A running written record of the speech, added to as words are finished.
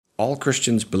All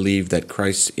Christians believe that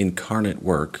Christ's incarnate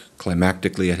work,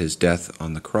 climactically at his death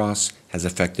on the cross, has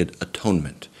effected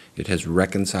atonement. It has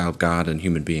reconciled God and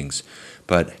human beings.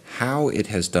 But how it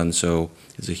has done so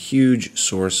is a huge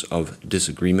source of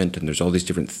disagreement, and there's all these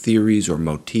different theories or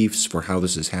motifs for how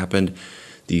this has happened.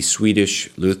 The Swedish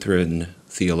Lutheran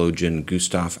theologian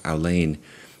Gustav Aulén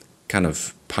kind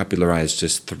of popularized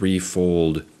this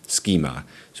threefold schema.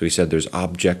 So he said there's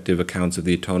objective accounts of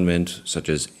the atonement, such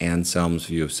as Anselm's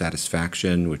view of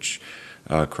satisfaction, which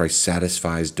Christ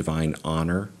satisfies divine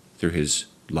honor through his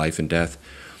life and death.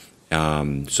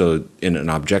 So in an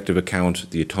objective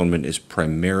account, the atonement is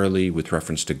primarily with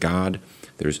reference to God.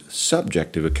 There's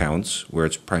subjective accounts where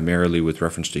it's primarily with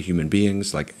reference to human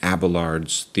beings, like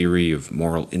Abelard's theory of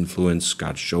moral influence,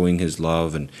 God showing his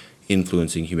love and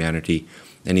influencing humanity.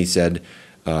 And he said,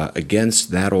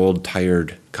 against that old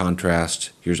tired contrast,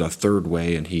 here's a third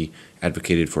way, and he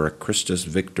advocated for a Christus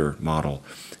Victor model,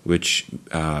 which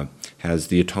has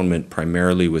the atonement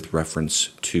primarily with reference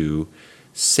to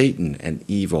Satan and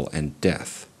evil and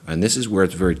death. And this is where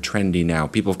it's very trendy now.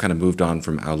 People have kind of moved on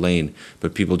from Aulén,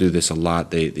 but people do this a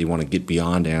lot. They want to get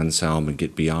beyond Anselm and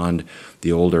get beyond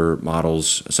the older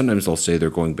models. Sometimes they'll say they're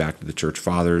going back to the Church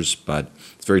Fathers, but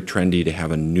it's very trendy to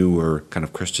have a newer kind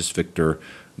of Christus Victor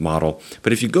model.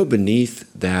 But if you go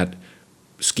beneath that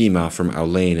schema from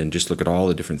Aulén and just look at all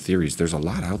the different theories, there's a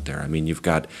lot out there. I mean, you've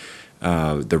got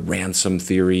the ransom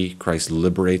theory. Christ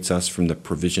liberates us from the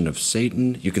provision of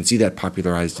Satan. You can see that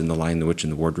popularized in The Lion, the Witch,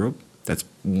 and the Wardrobe. That's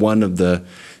one of the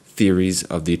theories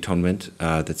of the atonement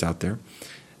that's out there,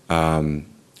 and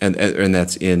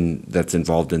that's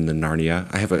involved in the Narnia.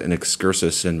 I have an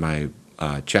excursus in my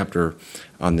chapter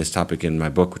on this topic in my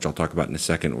book, which I'll talk about in a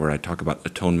second, where I talk about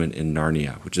atonement in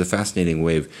Narnia, which is a fascinating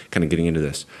way of kind of getting into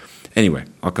this. Anyway,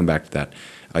 I'll come back to that.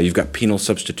 You've got penal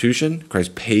substitution.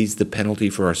 Christ pays the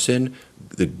penalty for our sin.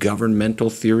 The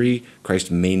governmental theory, Christ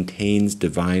maintains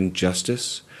divine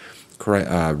justice.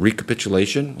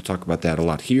 Recapitulation, we'll talk about that a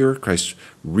lot here. Christ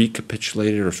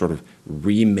recapitulated or sort of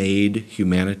remade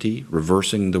humanity,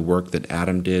 reversing the work that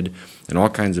Adam did, and all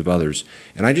kinds of others.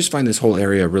 And I just find this whole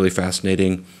area really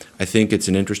fascinating. I think it's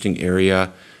an interesting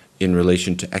area in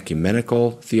relation to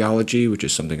ecumenical theology, which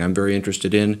is something I'm very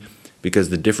interested in, because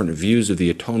the different views of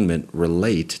the atonement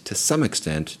relate to some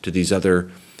extent to these other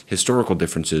historical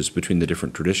differences between the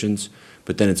different traditions.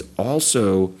 But then it's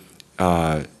also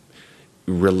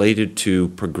related to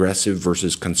progressive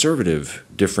versus conservative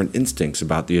different instincts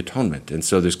about the atonement. And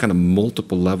so there's kind of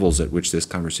multiple levels at which this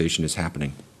conversation is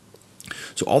happening.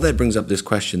 So all that brings up this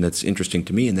question that's interesting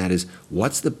to me, and that is,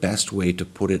 what's the best way to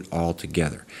put it all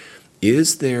together?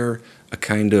 Is there a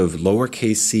kind of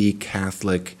lowercase c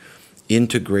Catholic,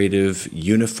 integrative,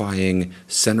 unifying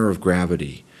center of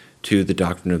gravity to the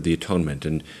doctrine of the atonement?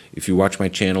 And if you watch my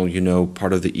channel, you know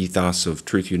part of the ethos of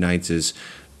Truth Unites is,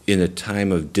 in a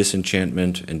time of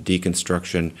disenchantment and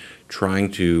deconstruction,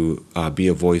 trying to be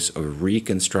a voice of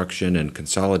reconstruction and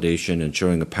consolidation and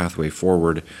showing a pathway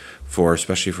forward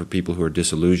especially for people who are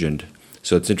disillusioned.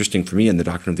 So it's interesting for me in the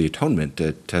doctrine of the atonement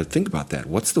to think about that.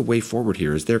 What's the way forward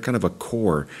here? Is there kind of a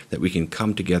core that we can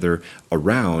come together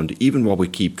around, even while we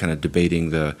keep kind of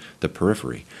debating the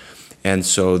periphery? And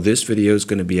so this video is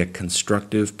going to be a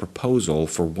constructive proposal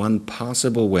for one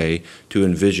possible way to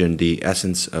envision the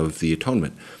essence of the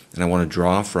atonement. And I want to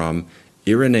draw from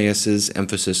Irenaeus's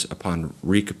emphasis upon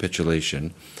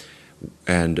recapitulation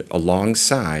and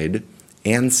alongside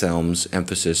Anselm's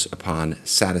emphasis upon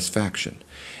satisfaction,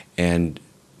 and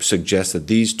suggest that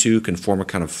these two can form a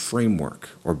kind of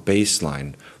framework or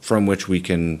baseline from which we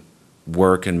can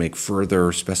work and make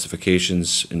further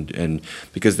specifications, and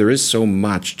because there is so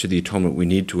much to the atonement we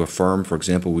need to affirm. For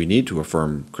example, we need to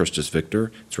affirm Christus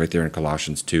Victor. It's right there in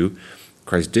Colossians 2.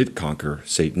 Christ did conquer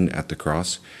Satan at the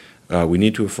cross. We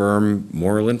need to affirm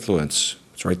moral influence.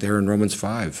 It's right there in Romans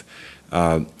 5.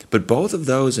 But both of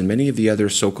those and many of the other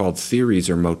so-called theories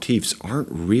or motifs aren't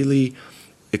really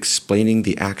explaining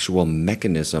the actual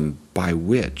mechanism by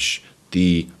which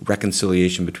the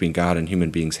reconciliation between God and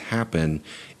human beings happen.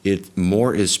 It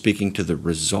more is speaking to the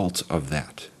result of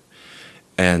that.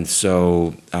 And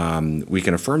so we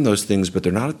can affirm those things, but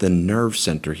they're not at the nerve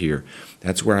center here.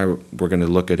 That's where we're going to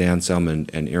look at Anselm and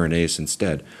Irenaeus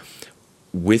instead.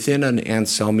 Within an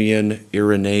Anselmian,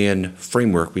 Irenaean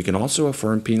framework, we can also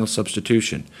affirm penal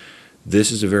substitution.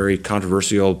 This is a very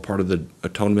controversial part of the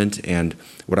atonement, and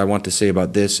what I want to say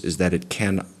about this is that it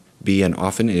can be, and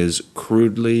often is,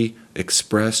 crudely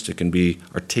expressed. It can be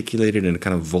articulated in a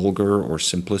kind of vulgar or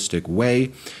simplistic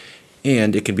way,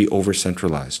 and it can be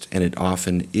over-centralized, and it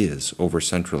often is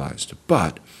over-centralized.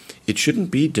 But it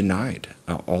shouldn't be denied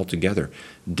altogether.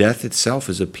 Death itself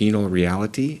is a penal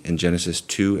reality in Genesis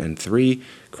 2 and 3.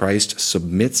 Christ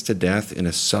submits to death in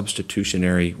a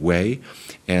substitutionary way,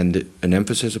 and an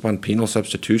emphasis upon penal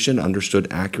substitution, understood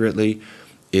accurately,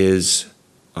 is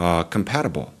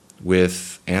compatible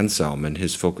with Anselm and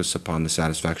his focus upon the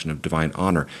satisfaction of divine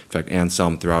honor. In fact,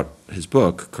 Anselm, throughout his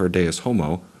book, Cur Deus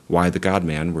Homo, Why the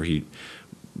God-Man, where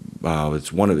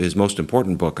it's one of his most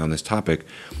important book on this topic,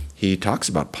 he talks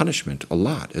about punishment a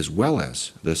lot, as well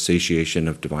as the satiation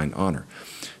of divine honor.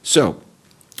 So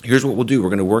here's what we'll do. We're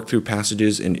going to work through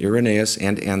passages in Irenaeus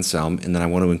and Anselm, and then I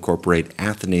want to incorporate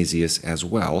Athanasius as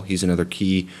well. He's another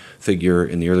key figure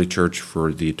in the early church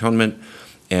for the atonement,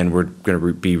 and we're going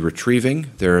to be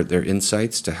retrieving their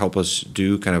insights to help us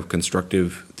do kind of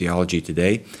constructive theology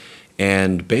today.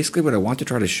 And basically what I want to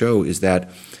try to show is that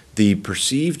the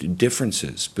perceived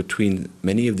differences between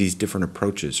many of these different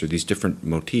approaches or these different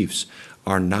motifs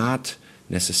are not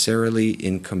necessarily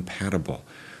incompatible.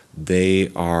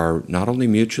 They are not only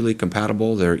mutually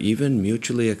compatible, they're even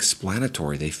mutually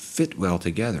explanatory. They fit well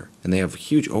together, and they have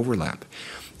huge overlap.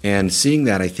 And seeing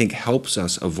that, I think, helps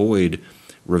us avoid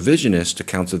revisionist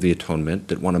accounts of the atonement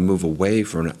that want to move away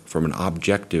from an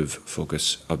objective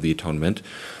focus of the atonement,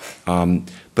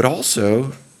 but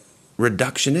also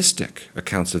reductionistic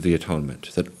accounts of the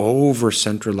atonement that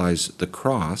over-centralize the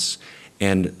cross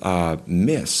and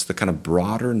miss the kind of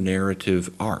broader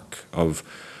narrative arc of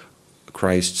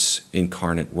Christ's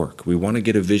incarnate work. We want to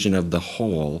get a vision of the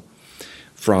whole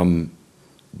from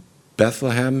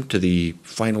Bethlehem to the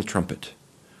final trumpet,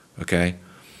 okay?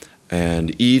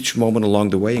 And each moment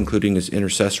along the way, including his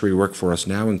intercessory work for us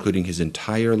now, including his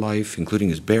entire life, including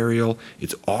his burial,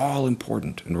 it's all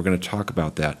important, and we're going to talk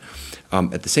about that.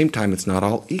 At the same time, it's not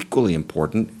all equally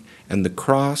important, and the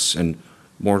cross, and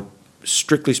more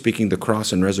strictly speaking, the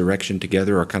cross and resurrection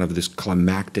together are kind of this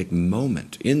climactic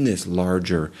moment in this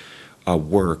larger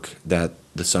work that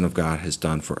the Son of God has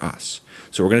done for us.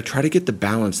 So we're going to try to get the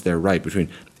balance there right between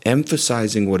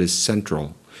emphasizing what is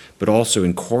central, but also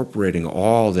incorporating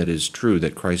all that is true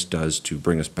that Christ does to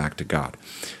bring us back to God.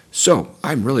 So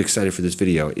I'm really excited for this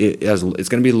video. It's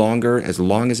going to be longer. As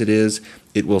long as it is,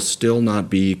 it will still not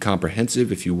be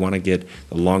comprehensive. If you want to get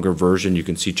the longer version, you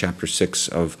can see chapter 6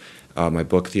 of my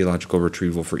book, Theological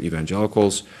Retrieval for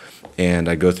Evangelicals. And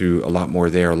I go through a lot more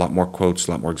there, a lot more quotes,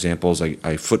 a lot more examples.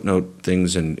 I footnote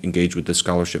things and engage with the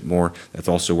scholarship more. That's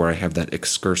also where I have that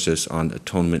excursus on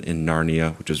atonement in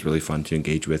Narnia, which is really fun to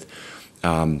engage with.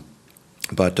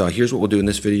 But here's what we'll do in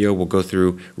this video. We'll go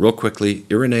through real quickly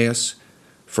Irenaeus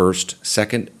first,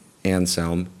 second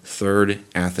Anselm, third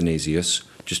Athanasius.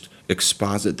 Just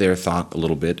exposit their thought a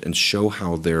little bit and show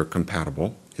how they're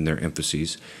compatible in their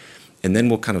emphases. And then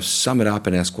we'll kind of sum it up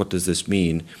and ask, what does this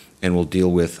mean? And we'll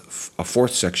deal with a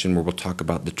fourth section where we'll talk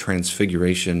about the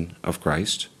transfiguration of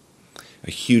Christ,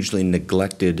 a hugely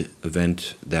neglected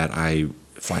event that I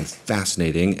find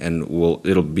fascinating, and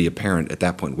it'll be apparent at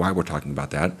that point why we're talking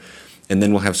about that. And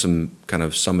then we'll have some kind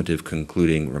of summative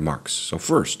concluding remarks. So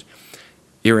first,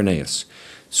 Irenaeus.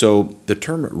 So the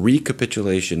term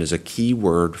recapitulation is a key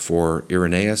word for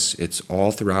Irenaeus. It's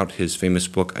all throughout his famous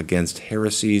book Against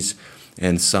Heresies,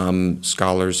 and some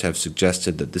scholars have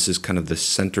suggested that this is kind of the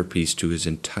centerpiece to his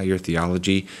entire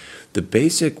theology. The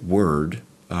basic word,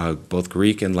 both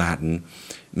Greek and Latin,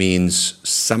 means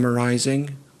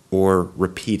summarizing or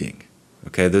repeating.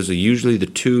 Okay, those are usually the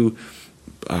two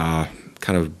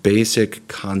kind of basic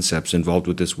concepts involved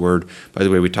with this word. By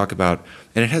the way, we talk about,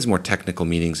 and it has more technical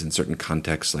meanings in certain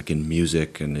contexts, like in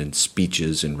music and in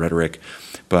speeches and rhetoric,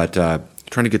 but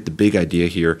trying to get the big idea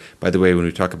here. By the way, when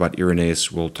we talk about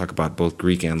Irenaeus, we'll talk about both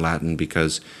Greek and Latin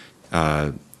because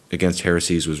Against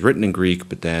Heresies was written in Greek,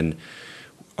 but then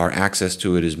our access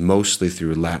to it is mostly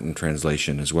through Latin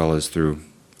translation as well as through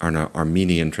our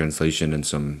Armenian translation and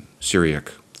some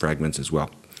Syriac fragments as well.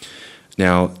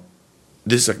 Now,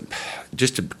 this is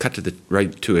just to cut to the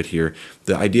right to it here.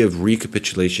 The idea of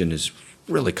recapitulation is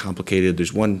really complicated.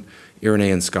 There's one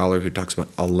Irenaean scholar who talks about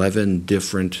 11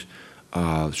 different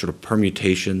sort of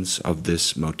permutations of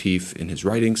this motif in his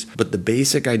writings. But the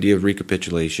basic idea of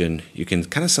recapitulation, you can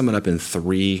kind of sum it up in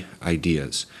three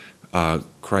ideas.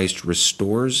 Christ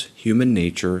restores human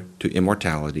nature to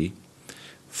immortality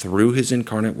through his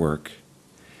incarnate work,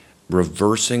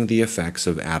 reversing the effects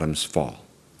of Adam's fall.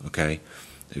 Okay?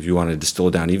 If you want to distill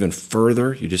it down even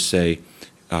further, you just say,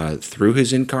 through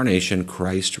his incarnation,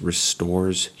 Christ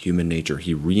restores human nature.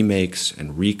 He remakes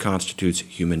and reconstitutes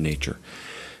human nature.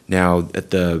 Now,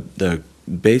 the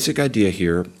basic idea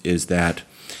here is that,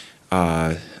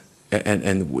 and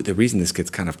the reason this gets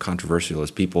kind of controversial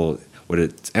is what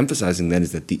it's emphasizing then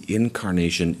is that the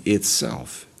incarnation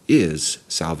itself is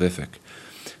salvific.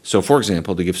 So, for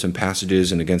example, to give some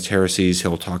passages in Against Heresies,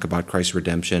 he'll talk about Christ's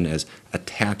redemption as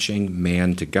attaching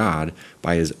man to God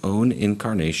by his own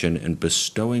incarnation and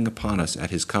bestowing upon us at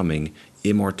his coming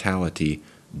immortality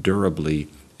durably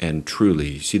and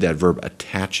truly. You see that verb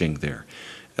attaching there.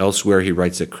 Elsewhere, he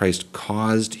writes that Christ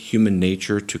caused human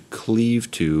nature to cleave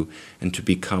to and to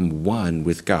become one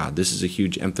with God. This is a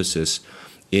huge emphasis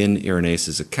in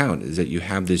Irenaeus' account, is that you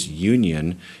have this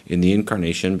union in the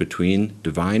incarnation between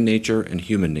divine nature and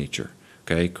human nature.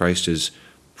 Okay, Christ is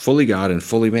fully God and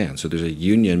fully man, so there's a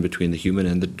union between the human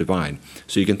and the divine.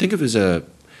 So you can think of his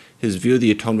view of the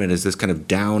atonement as this kind of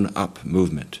down-up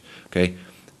movement. Okay,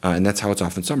 and that's how it's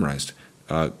often summarized.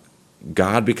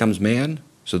 God becomes man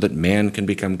so that man can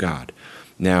become God.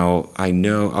 Now, I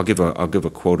know I'll give a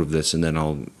quote of this, and then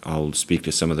I'll speak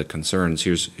to some of the concerns.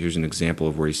 Here's an example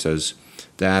of where he says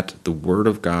that the Word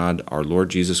of God, our Lord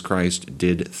Jesus Christ,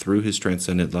 did through his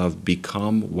transcendent love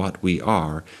become what we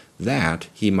are, that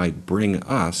he might bring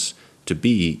us to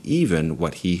be even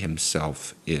what he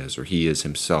himself is, or he is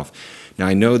himself. Now,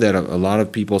 I know that a lot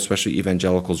of people, especially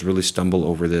evangelicals, really stumble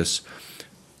over this.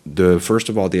 First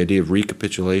of all, the idea of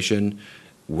recapitulation,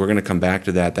 we're going to come back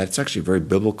to that. That's actually a very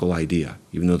biblical idea,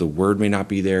 even though the word may not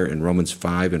be there in Romans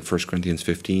 5 and 1 Corinthians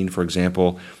 15, for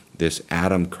example. This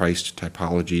Adam-Christ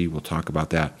typology, we'll talk about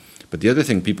that. But the other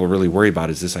thing people really worry about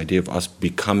is this idea of us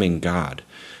becoming God,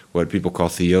 what people call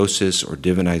theosis or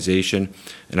divinization.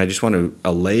 And I just want to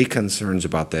allay concerns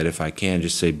about that if I can.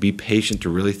 Just say be patient to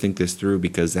really think this through,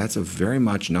 because that's a very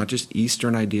much not just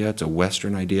Eastern idea, it's a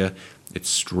Western idea. It's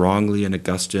strongly in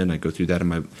Augustine. I go through that in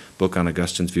my book on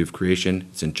Augustine's view of creation.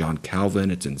 It's in John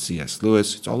Calvin. It's in C.S.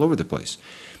 Lewis. It's all over the place.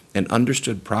 And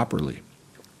understood properly,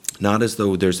 not as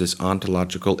though there's this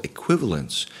ontological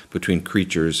equivalence between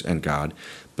creatures and God,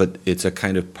 but it's a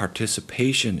kind of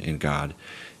participation in God.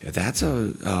 That's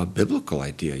a biblical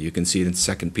idea. You can see it in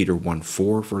 2 Peter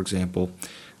 1:4, for example,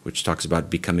 which talks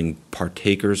about becoming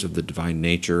partakers of the divine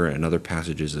nature, and other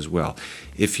passages as well.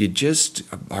 If you just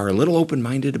are a little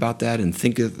open-minded about that and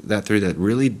think of that through, that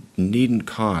really needn't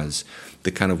cause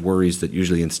the kind of worries that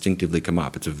usually instinctively come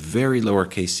up. It's a very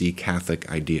lowercase c Catholic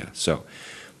idea. So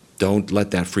don't let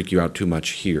that freak you out too much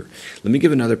here. Let me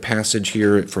give another passage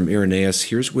here from Irenaeus.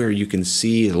 Here's where you can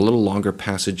see a little longer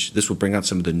passage. This will bring out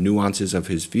some of the nuances of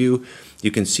his view.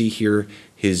 You can see here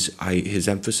his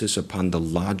emphasis upon the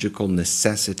logical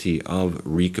necessity of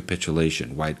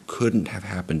recapitulation, why it couldn't have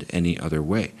happened any other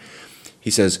way.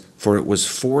 He says, "For it was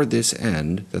for this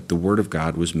end that the Word of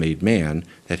God was made man,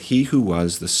 that he who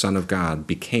was the Son of God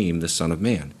became the Son of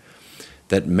Man.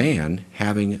 That man,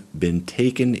 having been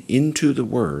taken into the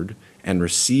Word and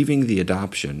receiving the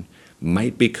adoption,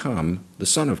 might become the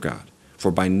Son of God.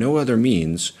 For by no other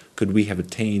means could we have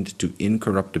attained to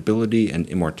incorruptibility and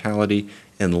immortality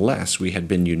unless we had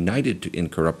been united to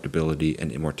incorruptibility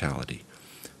and immortality.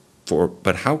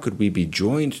 But how could we be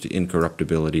joined to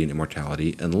incorruptibility and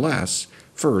immortality unless,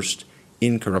 first,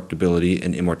 incorruptibility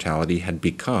and immortality had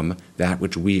become that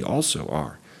which we also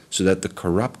are, so that the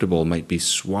corruptible might be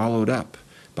swallowed up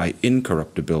by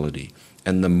incorruptibility,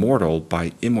 and the mortal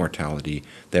by immortality,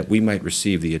 that we might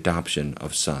receive the adoption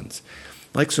of sons."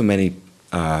 Like so many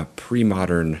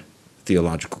pre-modern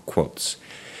theological quotes,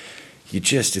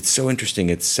 it's so interesting.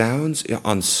 It sounds,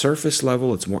 on surface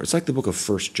level, it's like the book of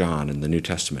 1 John in the New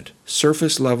Testament.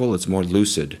 Surface level, it's more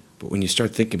lucid, but when you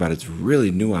start thinking about it, it's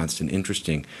really nuanced and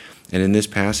interesting. And in this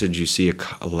passage, you see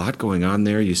a lot going on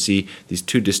there. You see these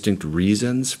two distinct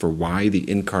reasons for why the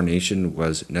incarnation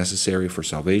was necessary for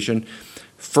salvation.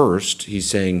 First, he's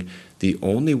saying the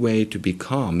only way to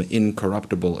become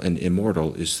incorruptible and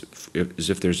immortal is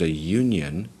if there's a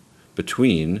union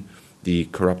between the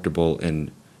corruptible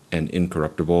and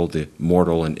incorruptible, the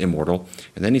mortal and immortal.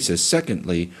 And then he says,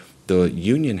 secondly, the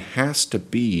union has to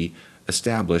be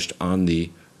established on the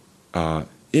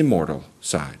immortal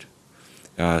side.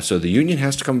 So the union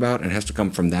has to come about, and has to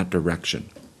come from that direction.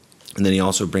 And then he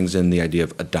also brings in the idea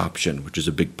of adoption, which is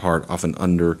a big part, often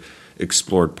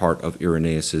underexplored part of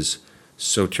Irenaeus'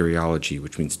 soteriology,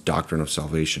 which means doctrine of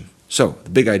salvation. So the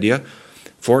big idea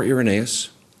for Irenaeus,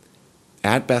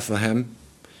 at Bethlehem,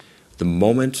 the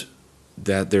moment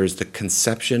that there's the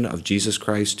conception of Jesus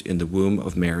Christ in the womb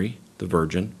of Mary, the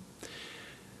Virgin,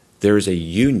 there is a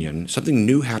union. Something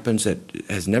new happens that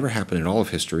has never happened in all of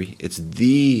history. It's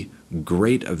the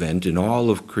great event in all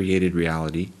of created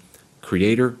reality.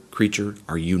 Creator, creature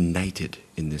are united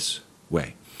in this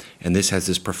way. And this has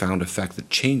this profound effect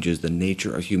that changes the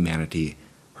nature of humanity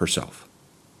herself.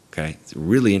 Okay? It's a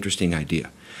really interesting idea.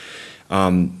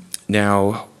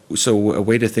 Now, So a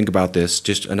way to think about this,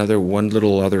 just one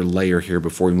little other layer here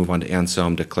before we move on to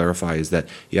Anselm to clarify, is that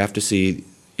you have to see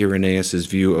Irenaeus'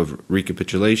 view of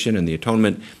recapitulation and the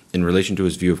atonement in relation to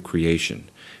his view of creation.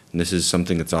 And this is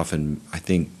something that's often, I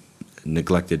think,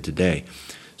 neglected today.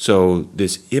 So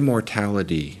this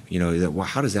immortality,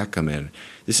 how does that come in?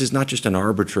 This is not just an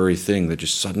arbitrary thing that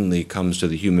just suddenly comes to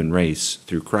the human race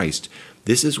through Christ.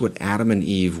 This is what Adam and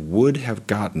Eve would have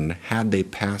gotten had they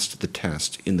passed the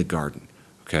test in the garden.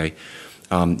 Okay,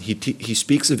 he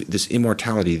speaks of this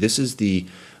immortality. This is the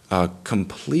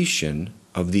completion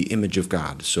of the image of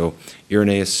God. So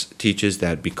Irenaeus teaches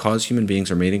that because human beings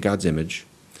are made in God's image,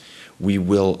 we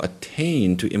will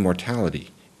attain to immortality.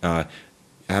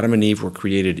 Adam and Eve were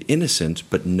created innocent,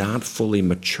 but not fully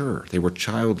mature. They were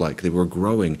childlike, they were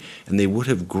growing, and they would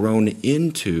have grown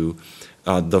into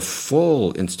the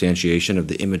full instantiation of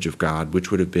the image of God, which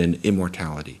would have been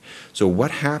immortality. So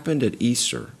what happened at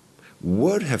Easter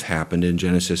would have happened in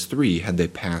Genesis 3 had they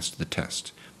passed the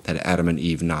test, had Adam and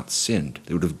Eve not sinned.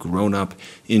 They would have grown up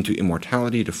into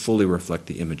immortality to fully reflect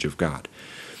the image of God.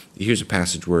 Here's a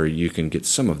passage where you can get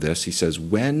some of this. He says,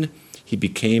 when he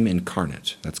became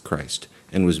incarnate, that's Christ,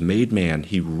 and was made man,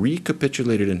 he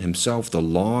recapitulated in himself the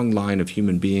long line of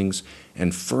human beings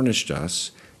and furnished us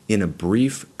in a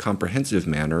brief, comprehensive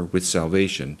manner with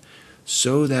salvation,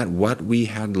 so that what we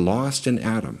had lost in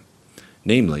Adam,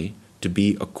 namely, to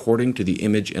be according to the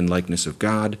image and likeness of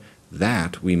God,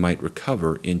 that we might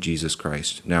recover in Jesus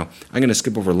Christ. Now, I'm going to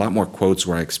skip over a lot more quotes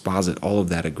where I exposit all of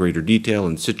that at greater detail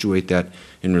and situate that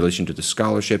in relation to the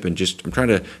scholarship, and I'm trying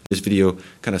to, in this video,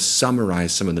 kind of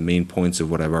summarize some of the main points of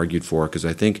what I've argued for, because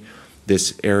I think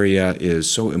this area is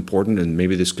so important, and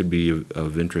maybe this could be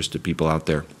of interest to people out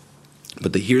there.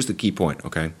 But here's the key point,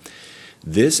 okay?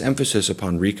 This emphasis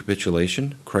upon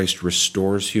recapitulation, Christ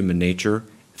restores human nature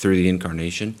through the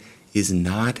incarnation, is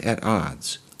not at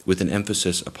odds with an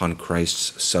emphasis upon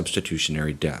Christ's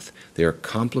substitutionary death. They are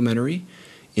complementary.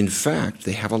 In fact,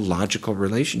 they have a logical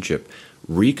relationship.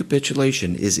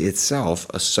 Recapitulation is itself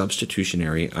a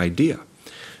substitutionary idea.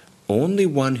 Only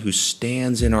one who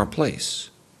stands in our place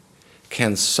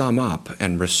can sum up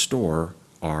and restore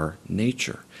our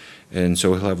nature. And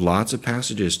so he'll have lots of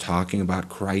passages talking about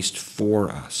Christ for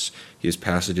us. He has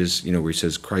passages, where he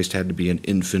says Christ had to be an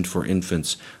infant for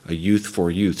infants, a youth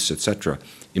for youths, etc.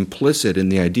 Implicit in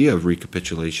the idea of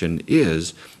recapitulation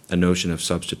is a notion of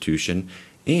substitution,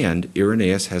 and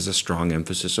Irenaeus has a strong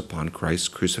emphasis upon Christ's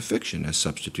crucifixion as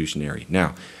substitutionary.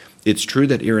 Now, it's true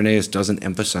that Irenaeus doesn't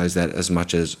emphasize that as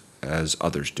much as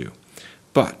others do,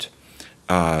 but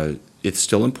it's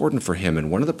still important for him. And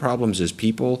one of the problems is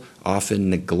people often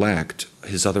neglect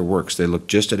his other works. They look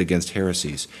just at Against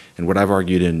Heresies. And what I've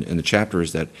argued in the chapter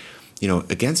is that,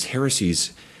 Against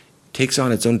Heresies takes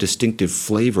on its own distinctive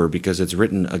flavor because it's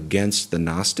written against the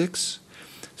Gnostics.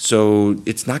 So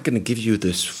it's not going to give you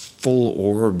this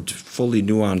full-orbed, fully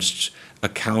nuanced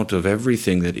account of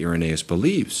everything that Irenaeus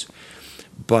believes.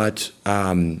 But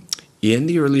in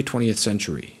the early 20th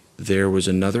century, there was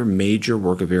another major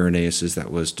work of Irenaeus's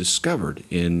that was discovered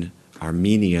in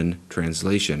Armenian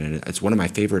translation. And it's one of my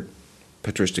favorite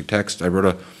patristic texts. I wrote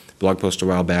a blog post a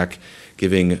while back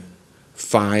giving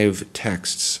 5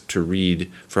 texts to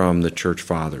read from the Church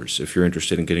Fathers. If you're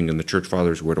interested in getting in the Church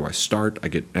Fathers, where do I start? I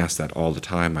get asked that all the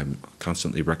time. I'm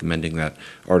constantly recommending that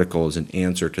article as an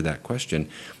answer to that question.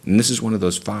 And this is one of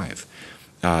those 5.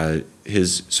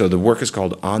 So the work is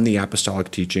called On the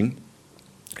Apostolic Teaching,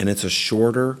 and it's a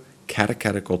shorter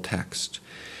catechetical text.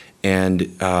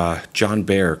 And John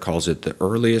Baer calls it the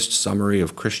earliest summary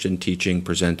of Christian teaching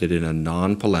presented in a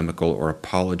non-polemical or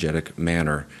apologetic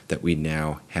manner that we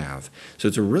now have. So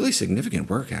it's a really significant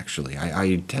work, actually.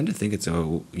 I tend to think it's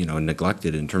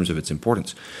neglected in terms of its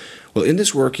importance. Well, in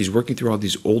this work, he's working through all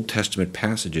these Old Testament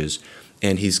passages,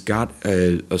 and he's got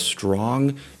a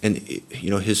strong, and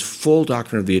his full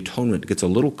doctrine of the atonement gets a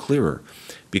little clearer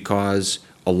because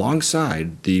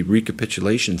alongside the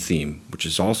recapitulation theme, which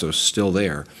is also still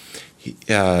there,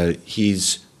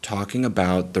 he's talking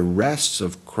about the rest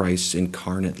of Christ's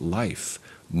incarnate life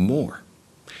more,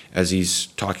 as he's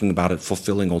talking about it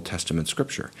fulfilling Old Testament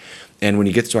scripture. And when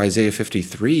he gets to Isaiah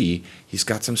 53, he's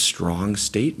got some strong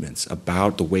statements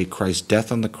about the way Christ's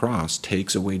death on the cross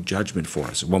takes away judgment for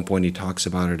us. At one point he talks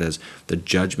about it as the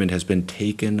judgment has been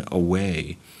taken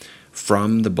away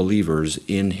from the believers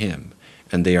in him,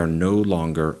 and they are no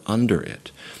longer under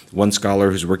it. One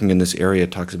scholar who's working in this area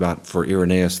talks about, for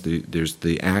Irenaeus, there's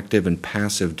the active and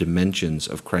passive dimensions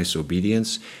of Christ's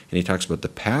obedience, and he talks about the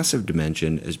passive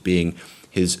dimension as being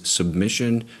his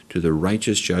submission to the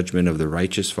righteous judgment of the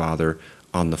righteous Father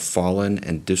on the fallen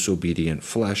and disobedient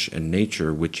flesh and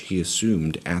nature which he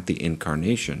assumed at the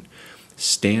incarnation,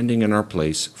 standing in our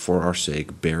place for our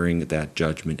sake, bearing that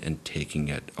judgment and taking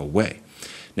it away.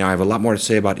 Now, I have a lot more to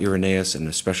say about Irenaeus and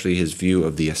especially his view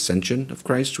of the ascension of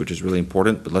Christ, which is really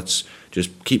important, but let's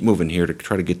just keep moving here to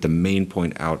try to get the main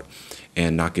point out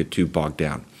and not get too bogged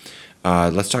down.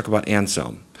 Let's talk about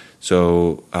Anselm.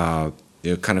 So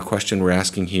the kind of question we're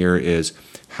asking here is,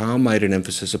 how might an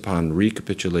emphasis upon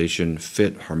recapitulation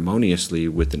fit harmoniously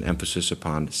with an emphasis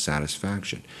upon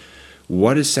satisfaction?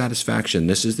 What is satisfaction?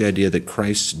 This is the idea that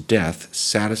Christ's death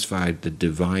satisfied the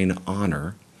divine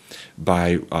honor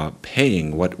by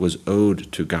paying what was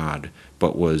owed to God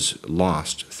but was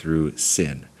lost through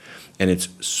sin. And it's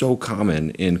so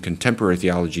common in contemporary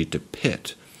theology to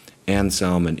pit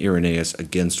Anselm and Irenaeus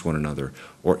against one another,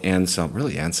 or Anselm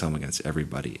against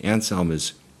everybody. Anselm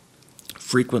is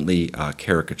frequently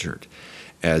caricatured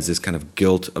as this kind of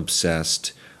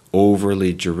guilt-obsessed,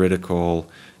 overly juridical,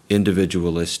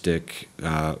 individualistic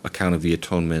account of the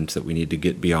atonement that we need to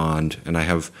get beyond. And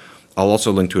I'll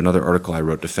also link to another article I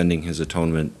wrote defending his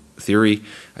atonement theory.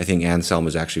 I think Anselm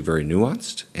is actually very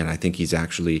nuanced, and I think he's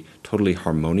actually totally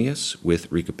harmonious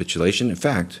with recapitulation. In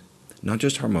fact, not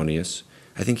just harmonious,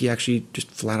 I think he actually just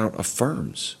flat out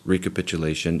affirms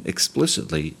recapitulation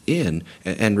explicitly in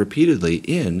and repeatedly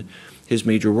in his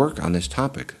major work on this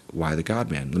topic, Why the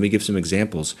God-Man. Let me give some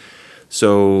examples.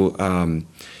 So,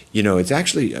 it's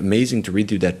actually amazing to read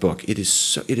through that book. It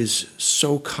is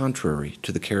so contrary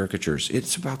to the caricatures.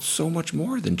 It's about so much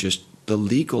more than just the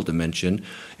legal dimension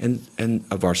and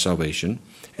of our salvation,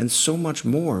 and so much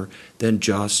more than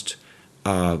just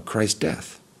Christ's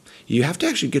death. You have to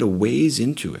actually get a ways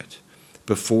into it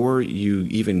before you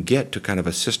even get to kind of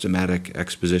a systematic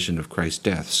exposition of Christ's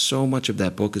death. So much of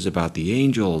that book is about the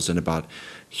angels and about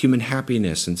human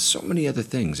happiness and so many other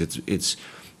things. It's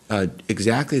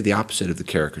exactly the opposite of the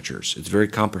caricatures. It's very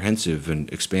comprehensive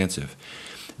and expansive.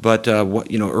 But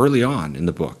early on in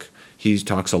the book, he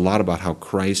talks a lot about how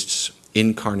Christ's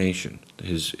incarnation,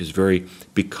 his very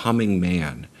becoming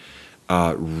man,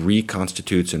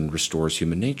 reconstitutes and restores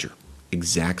human nature.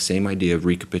 Exact same idea of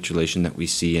recapitulation that we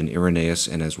see in Irenaeus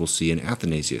and as we'll see in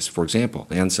Athanasius. For example,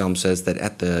 Anselm says that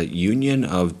at the union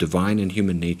of divine and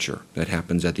human nature that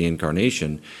happens at the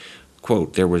incarnation,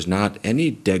 quote, there was not any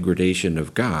degradation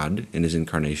of God in his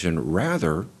incarnation.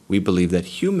 Rather, we believe that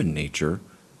human nature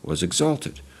was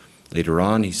exalted. Later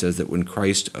on, he says that when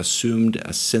Christ assumed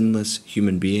a sinless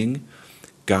human being,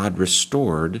 God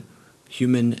restored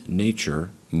human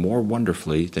nature more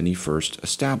wonderfully than he first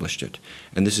established it.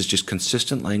 And this is just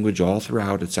consistent language all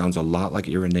throughout. It sounds a lot like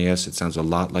Irenaeus. It sounds a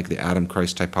lot like the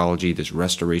Adam-Christ typology, this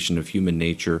restoration of human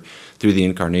nature through the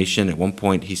incarnation. At one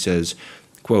point, he says,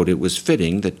 quote, it was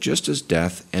fitting that just as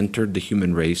death entered the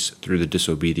human race through the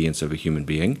disobedience of a human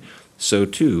being, so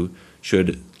too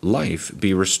should life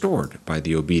be restored by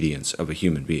the obedience of a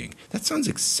human being. That sounds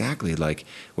exactly like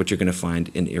what you're going to find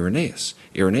in Irenaeus.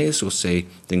 Irenaeus will say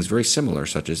things very similar,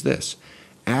 such as this: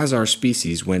 as our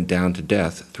species went down to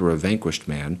death through a vanquished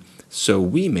man, so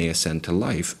we may ascend to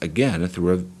life again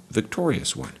through a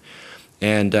victorious one.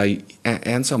 And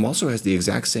Anselm also has the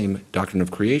exact same doctrine of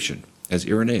creation as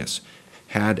Irenaeus.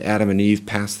 Had Adam and Eve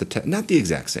passed the test, not the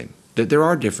exact same. There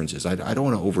are differences. I don't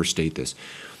want to overstate this.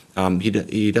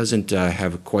 He doesn't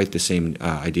have quite the same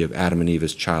idea of Adam and Eve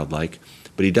as childlike,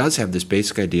 but he does have this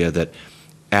basic idea that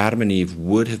Adam and Eve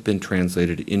would have been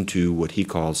translated into what he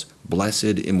calls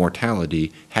blessed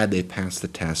immortality had they passed the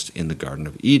test in the Garden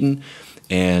of Eden.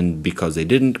 And because they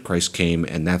didn't, Christ came,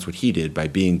 and that's what he did by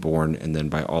being born and then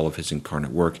by all of his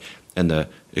incarnate work. And the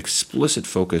explicit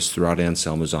focus throughout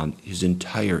Anselm is on his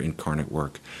entire incarnate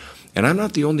work. And I'm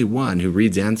not the only one who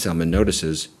reads Anselm and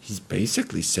notices he's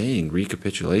basically saying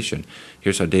recapitulation.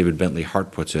 Here's how David Bentley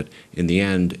Hart puts it. In the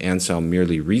end, Anselm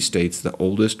merely restates the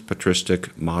oldest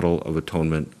patristic model of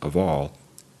atonement of all,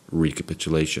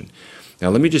 recapitulation. Now,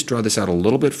 let me just draw this out a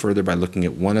little bit further by looking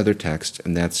at one other text,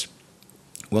 and that's,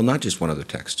 well, not just one other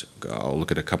text. I'll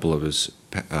look at a couple of his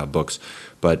books,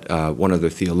 but one other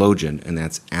theologian, and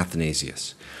that's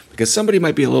Athanasius. Because somebody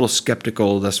might be a little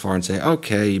skeptical thus far and say,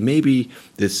 okay, maybe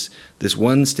this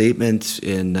one statement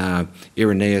in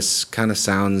Irenaeus kind of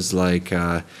sounds like,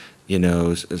 Anselm,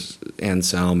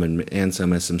 and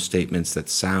Anselm has some statements that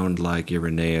sound like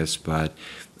Irenaeus, but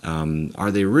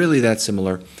are they really that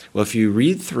similar? Well, if you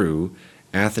read through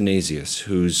Athanasius,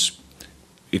 who's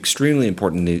extremely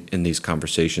important in these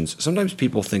conversations, sometimes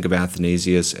people think of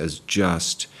Athanasius as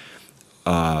just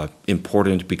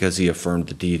important because he affirmed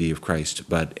the deity of Christ.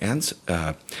 But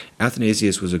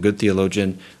Athanasius was a good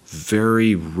theologian,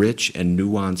 very rich and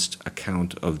nuanced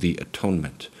account of the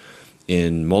atonement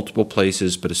in multiple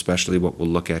places, but especially what we'll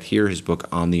look at here, his book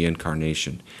On the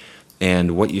Incarnation.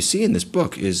 And what you see in this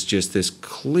book is just this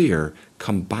clear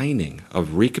combining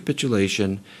of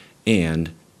recapitulation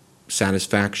and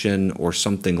satisfaction, or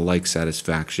something like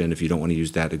satisfaction, if you don't want to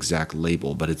use that exact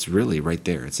label, but it's really right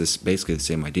there. It's basically the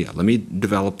same idea. Let me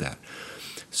develop that.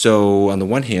 So on the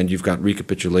one hand, you've got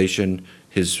recapitulation,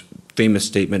 his famous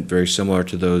statement, very similar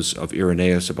to those of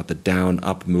Irenaeus about the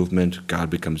down-up movement, God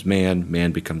becomes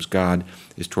man becomes God,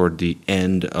 is toward the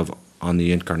end of On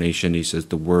the Incarnation. He says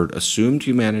the Word assumed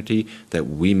humanity that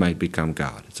we might become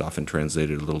God. It's often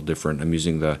translated a little different. I'm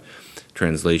using the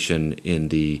translation in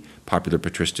the Popular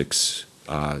Patristics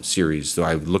series, though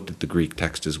I've looked at the Greek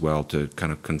text as well to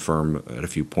kind of confirm at a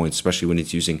few points, especially when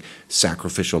it's using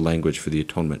sacrificial language for the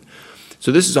atonement.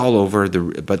 So this is all over,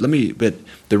 but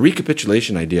the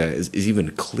recapitulation idea is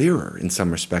even clearer in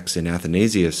some respects in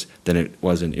Athanasius than it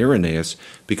was in Irenaeus,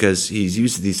 because he's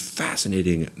used these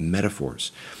fascinating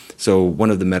metaphors. So one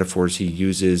of the metaphors he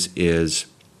uses is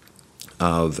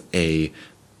of a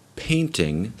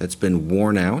painting that's been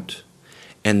worn out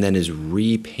and then is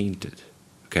repainted,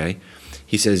 okay?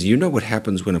 He says, you know what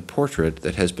happens when a portrait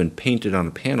that has been painted on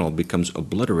a panel becomes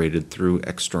obliterated through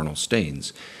external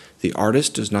stains. The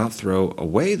artist does not throw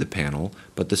away the panel,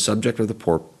 but the subject of the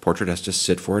portrait has to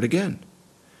sit for it again.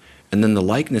 And then the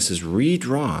likeness is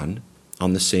redrawn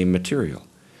on the same material.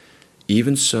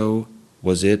 Even so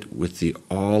was it with the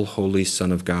all-holy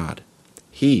Son of God.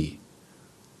 He,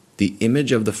 the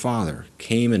image of the Father,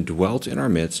 came and dwelt in our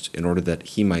midst in order that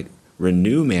he might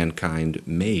renew mankind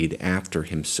made after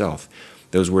himself.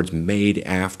 Those words made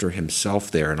after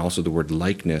himself there, and also the word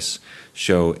likeness,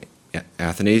 show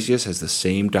Athanasius has the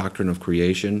same doctrine of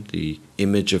creation, the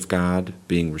image of God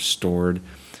being restored.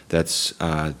 That's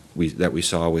that we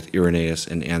saw with Irenaeus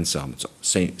and Anselm. It's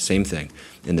same thing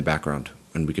in the background,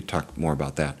 and we could talk more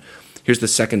about that. Here's the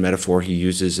second metaphor he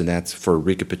uses, and that's for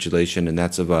recapitulation, and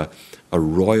that's of a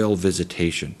royal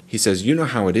visitation. He says, you know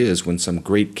how it is when some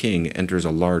great king enters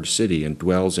a large city and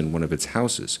dwells in one of its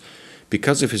houses.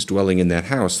 Because of his dwelling in that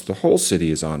house, the whole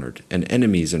city is honored, and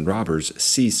enemies and robbers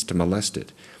cease to molest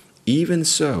it. Even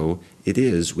so it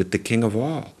is with the King of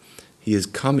all. He has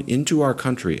come into our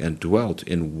country and dwelt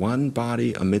in one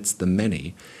body amidst the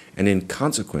many, and in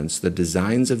consequence the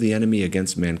designs of the enemy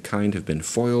against mankind have been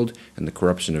foiled, and the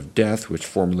corruption of death, which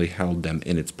formerly held them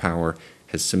in its power,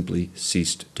 has simply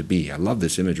ceased to be. I love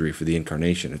this imagery for the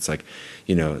Incarnation. It's like,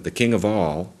 the King of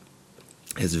all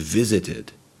has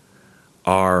visited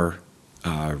our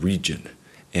region,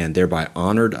 and thereby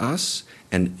honored us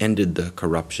and ended the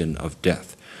corruption of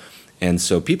death. And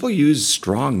so people use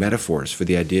strong metaphors for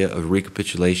the idea of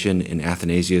recapitulation in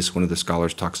Athanasius. One of the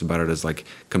scholars talks about it as like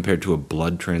compared to a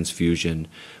blood transfusion,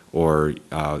 or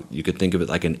you could think of it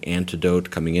like an antidote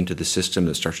coming into the system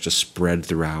that starts to spread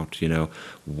throughout.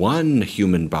 One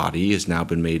human body has now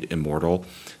been made immortal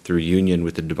through union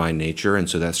with the divine nature, and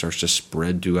so that starts to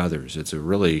spread to others. It's a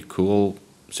really cool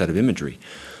set of imagery.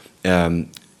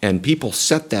 And people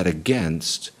set that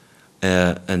against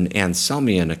an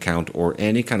Anselmian account or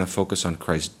any kind of focus on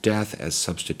Christ's death as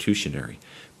substitutionary.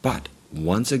 But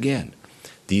once again,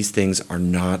 these things are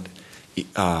not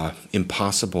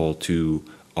impossible to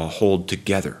hold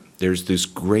together. There's this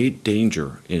great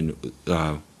danger in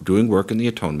doing work in the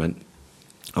atonement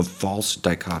of false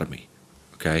dichotomy,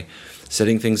 okay?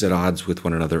 Setting things at odds with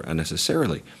one another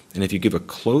unnecessarily. And if you give a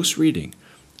close reading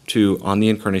to On the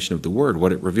Incarnation of the Word,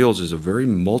 what it reveals is a very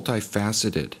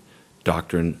multifaceted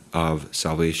doctrine of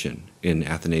salvation in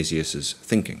Athanasius's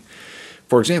thinking.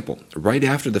 For example, right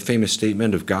after the famous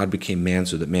statement of God became man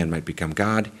so that man might become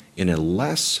God, in a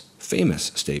less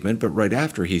famous statement, but right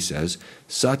after he says,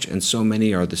 such and so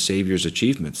many are the Savior's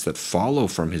achievements that follow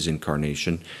from his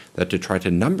incarnation, that to try to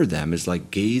number them is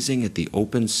like gazing at the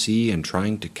open sea and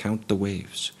trying to count the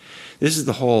waves. This is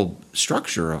the whole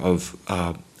structure of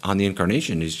On the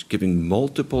Incarnation. He's giving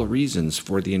multiple reasons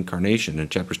for the Incarnation. In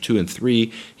chapters 2 and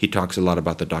 3, he talks a lot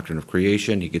about the doctrine of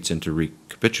creation. He gets into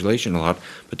recapitulation a lot.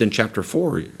 But then chapter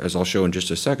 4, as I'll show in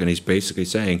just a second, he's basically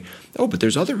saying, but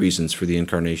there's other reasons for the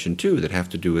Incarnation too that have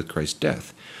to do with Christ's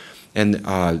death. And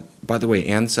by the way,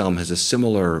 Anselm has a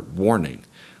similar warning.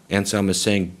 Anselm is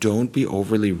saying, don't be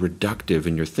overly reductive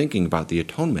in your thinking about the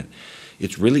atonement.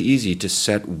 It's really easy to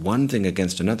set one thing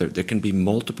against another. There can be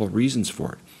multiple reasons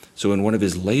for it. So in one of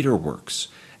his later works,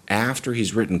 after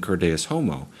he's written Cur Deus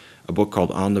Homo, a book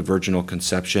called On the Virginal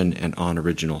Conception and On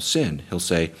Original Sin, he'll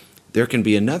say, there can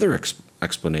be another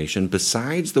explanation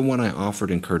besides the one I offered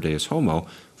in Cur Deus Homo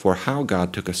for how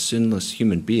God took a sinless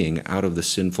human being out of the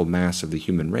sinful mass of the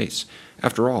human race.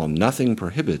 After all, nothing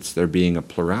prohibits there being a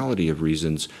plurality of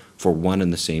reasons for one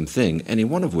and the same thing, any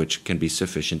one of which can be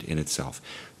sufficient in itself.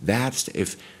 That's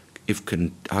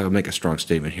I'll make a strong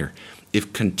statement here.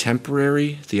 If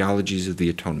contemporary theologies of the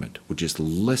atonement would just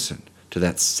listen to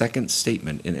that second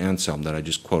statement in Anselm that I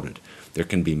just quoted, there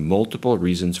can be multiple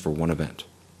reasons for one event,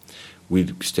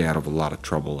 we'd stay out of a lot of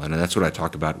trouble. And that's what I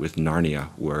talk about with Narnia,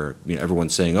 where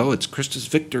everyone's saying, oh, it's Christus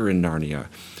Victor in Narnia.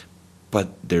 But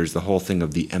there's the whole thing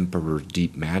of the emperor's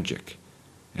deep magic.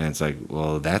 And it's like,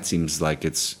 well, that seems like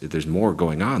there's more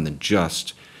going on than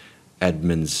just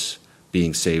Edmund's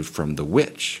being saved from the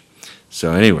witch.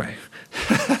 So anyway,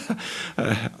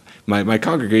 my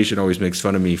congregation always makes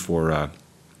fun of me for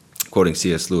quoting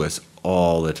C.S. Lewis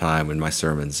all the time in my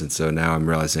sermons. And so now I'm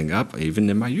realizing, even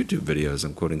in my YouTube videos,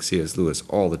 I'm quoting C.S. Lewis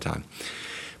all the time.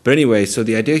 But anyway, so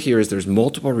the idea here is there's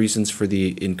multiple reasons for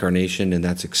the incarnation, and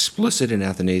that's explicit in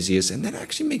Athanasius, and that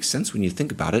actually makes sense when you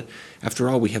think about it. After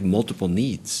all, we have multiple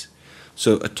needs.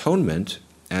 So atonement,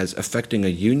 as affecting a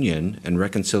union and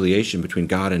reconciliation between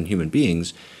God and human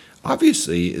beings,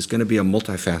 obviously is going to be a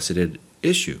multifaceted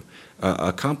issue.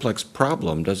 A complex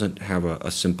problem doesn't have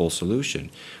a simple solution.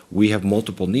 We have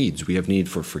multiple needs. We have need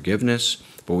for forgiveness,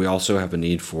 but we also have a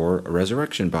need for a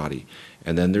resurrection body.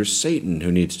 And then there's Satan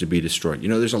who needs to be destroyed.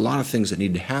 There's a lot of things that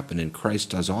need to happen, and Christ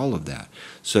does all of that.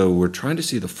 So we're trying to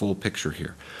see the full picture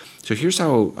here. So here's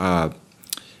how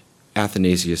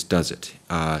Athanasius does it.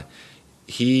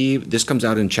 This comes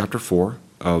out in chapter 4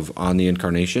 of On the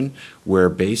Incarnation, where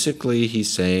basically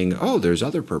he's saying, there's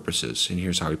other purposes, and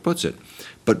here's how he puts it.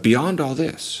 But beyond all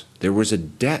this, there was a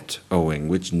debt owing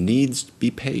which needs to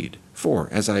be paid. For,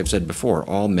 as I have said before,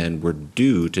 all men were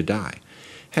due to die.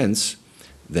 Hence,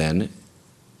 here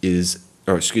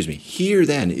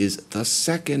then is the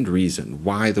second reason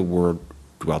why the Word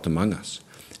dwelt among us,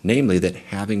 namely that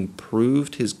having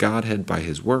proved his Godhead by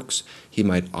his works, he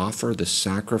might offer the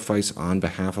sacrifice on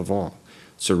behalf of all,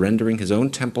 surrendering his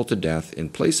own temple to death in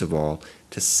place of all,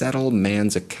 to settle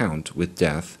man's account with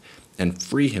death and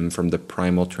free him from the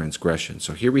primal transgression.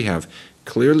 So here we have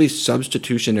clearly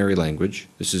substitutionary language.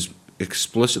 This is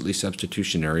explicitly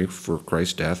substitutionary for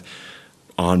Christ's death,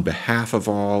 on behalf of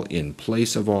all, in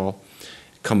place of all,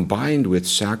 combined with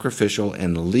sacrificial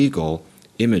and legal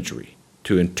imagery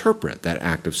to interpret that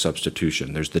act of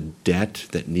substitution. There's the debt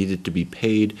that needed to be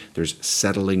paid, there's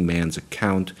settling man's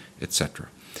account, etc.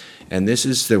 And this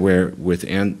is where, with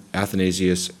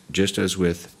Athanasius, just as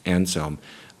with Anselm,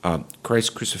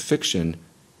 Christ's crucifixion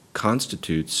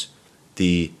constitutes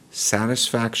the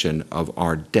satisfaction of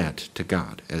our debt to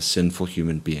God as sinful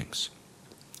human beings.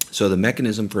 So the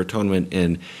mechanism for atonement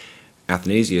in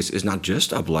Athanasius is not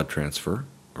just a blood transfer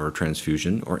or a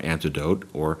transfusion or antidote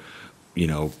or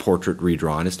portrait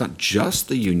redrawn. It's not just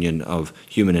the union of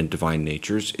human and divine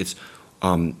natures. It's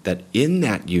that in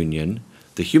that union,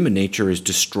 the human nature is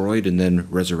destroyed and then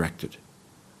resurrected.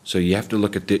 So you have to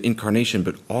look at the incarnation,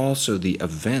 but also the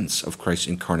events of Christ's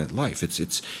incarnate life.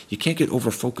 It's you can't get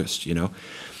over-focused,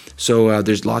 So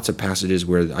there's lots of passages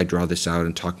where I draw this out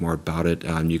and talk more about it.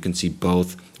 You can see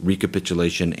both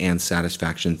recapitulation and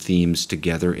satisfaction themes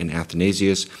together in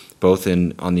Athanasius, both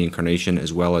On the Incarnation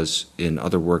as well as in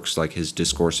other works like his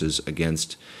discourses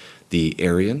against the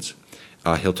Arians.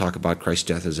 He'll talk about Christ's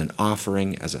death as an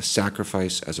offering, as a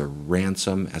sacrifice, as a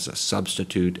ransom, as a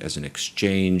substitute, as an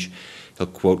exchange. He'll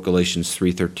quote Galatians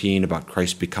 3:13 about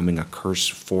Christ becoming a curse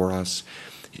for us.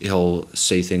 He'll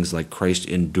say things like Christ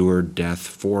endured death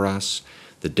for us.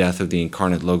 The death of the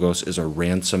incarnate Logos is a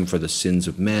ransom for the sins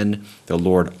of men. The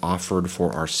Lord offered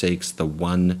for our sakes the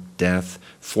one death.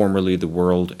 Formerly the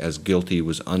world as guilty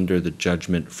was under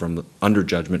judgment from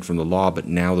the law, but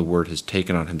now the Word has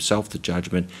taken on himself the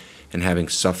judgment, and having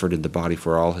suffered in the body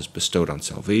for all, has bestowed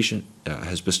salvation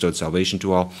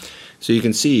to all. So you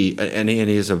can see, and he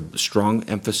has a strong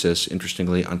emphasis,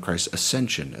 interestingly, on Christ's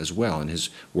ascension as well, and his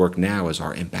work now as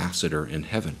our ambassador in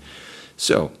heaven.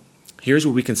 So here's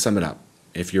where we can sum it up.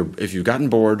 If you've gotten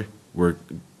bored, we're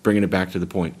bringing it back to the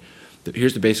point.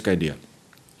 Here's the basic idea.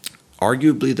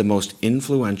 Arguably the most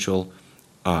influential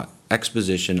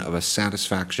exposition of a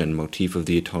satisfaction motif of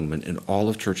the atonement in all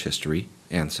of church history,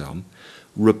 Anselm,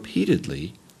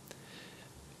 repeatedly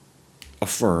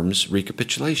affirms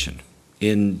recapitulation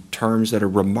in terms that are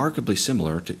remarkably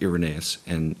similar to Irenaeus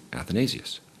and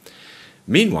Athanasius.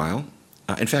 Meanwhile,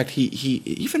 in fact, he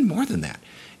even more than that,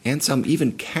 Anselm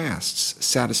even casts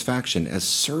satisfaction as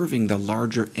serving the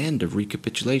larger end of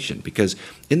recapitulation, because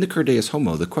in the Cur Deus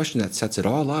Homo, the question that sets it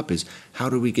all up is, how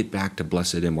do we get back to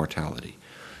blessed immortality?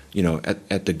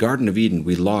 At the Garden of Eden,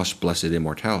 we lost blessed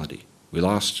immortality. We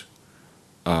lost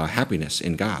happiness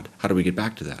in God. How do we get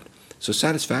back to that? So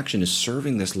satisfaction is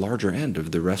serving this larger end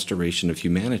of the restoration of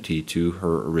humanity to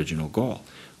her original goal.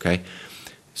 Okay,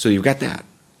 so you've got that.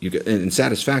 In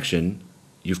satisfaction,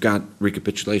 you've got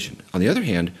recapitulation. On the other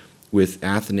hand, with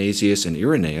Athanasius and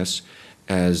Irenaeus,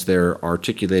 as they're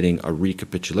articulating a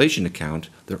recapitulation account,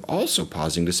 they're also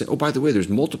pausing to say, oh, by the way, there's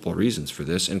multiple reasons for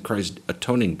this, and Christ's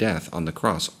atoning death on the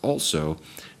cross also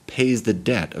pays the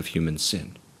debt of human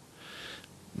sin.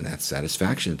 And that's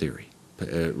satisfaction theory.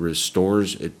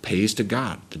 It pays to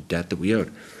God the debt that we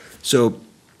owed. So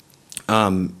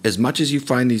as much as you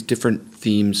find these different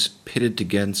themes pitted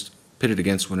against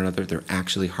one another, they're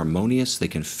actually harmonious. They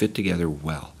can fit together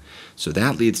well. So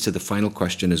that leads to the final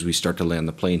question as we start to land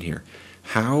the plane here.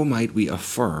 How might we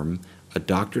affirm a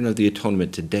doctrine of the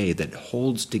atonement today that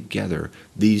holds together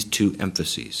these two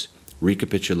emphases,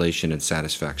 recapitulation and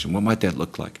satisfaction? What might that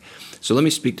look like? So let me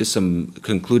speak to some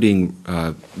concluding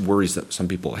worries that some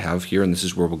people have here, and this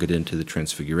is where we'll get into the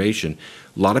transfiguration.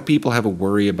 A lot of people have a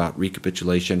worry about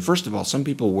recapitulation. First of all, some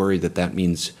people worry that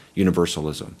means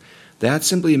universalism. That's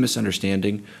simply a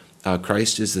misunderstanding.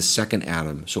 Christ is the second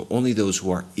Adam, so only those who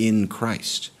are in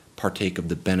Christ partake of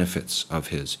the benefits of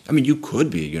his. I mean, you could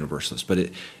be a universalist, but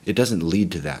it doesn't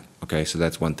lead to that, okay? So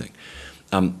that's one thing.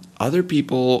 Other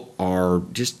people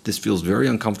this feels very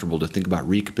uncomfortable to think about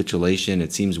recapitulation.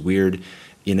 It seems weird.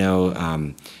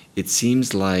 It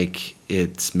seems like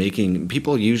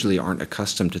people usually aren't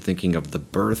accustomed to thinking of the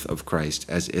birth of Christ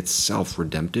as itself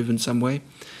redemptive in some way.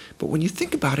 But when you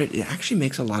think about it, it actually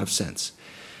makes a lot of sense.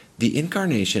 The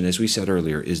incarnation, as we said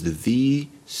earlier, is the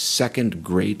second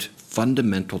great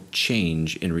fundamental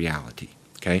change in reality.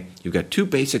 Okay? You've got two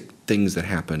basic things that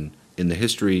happen in the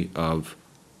history of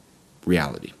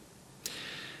reality.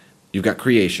 You've got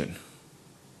creation.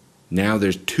 Now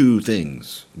there's two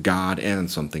things, God and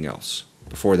something else.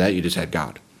 Before that, you just had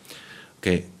God.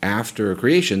 Okay, after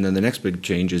creation, then the next big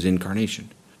change is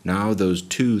incarnation. Now those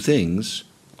two things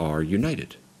are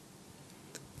united.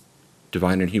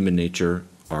 Divine and human nature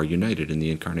are united in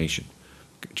the incarnation.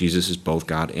 Jesus is both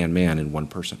God and man in one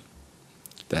person.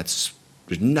 There's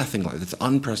nothing like that. It's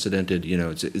unprecedented.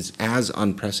 It's as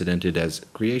unprecedented as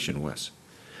creation was.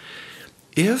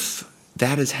 If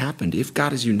that has happened, if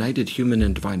God has united human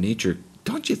and divine nature,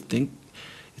 don't you think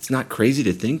it's not crazy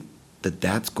to think that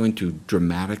that's going to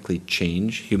dramatically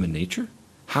change human nature?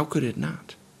 How could it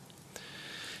not?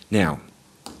 Now,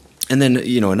 and then,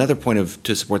 another point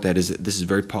to support that is that this is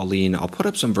very Pauline. I'll put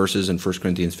up some verses in 1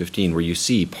 Corinthians 15 where you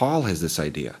see Paul has this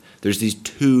idea. There's these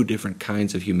two different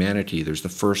kinds of humanity. There's the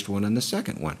first one and the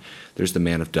second one. There's the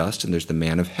man of dust and there's the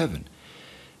man of heaven.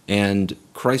 And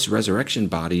Christ's resurrection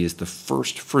body is the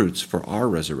first fruits for our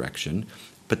resurrection.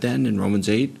 But then in Romans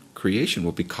 8, creation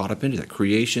will be caught up into that.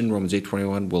 Creation, Romans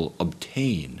 8:21, will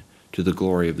obtain to the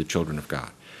glory of the children of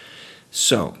God.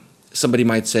 So somebody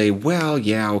might say, well,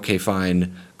 yeah, okay,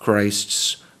 fine.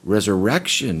 Christ's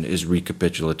resurrection is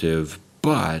recapitulative,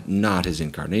 but not his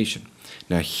incarnation.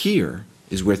 Now here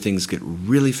is where things get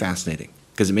really fascinating,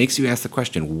 because it makes you ask the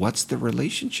question, what's the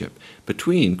relationship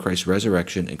between Christ's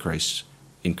resurrection and Christ's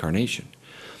incarnation?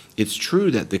 It's true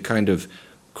that the kind of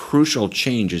crucial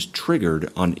change is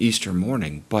triggered on Easter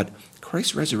morning, but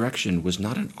Christ's resurrection was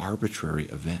not an arbitrary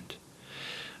event.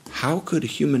 How could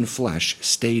human flesh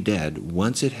stay dead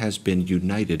once it has been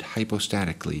united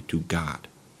hypostatically to God?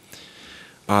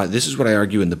 This is what I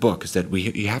argue in the book, is that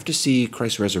you have to see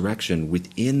Christ's resurrection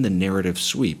within the narrative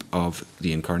sweep of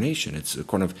the incarnation.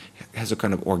 Has a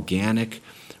kind of organic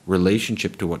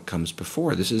relationship to what comes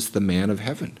before. This is the man of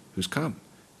heaven who's come.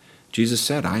 Jesus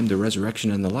said, I am the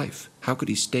resurrection and the life. How could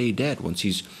he stay dead once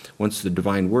the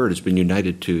divine word has been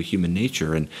united to human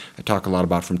nature? And I talk a lot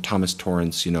about, from Thomas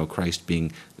Torrance, Christ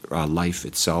being life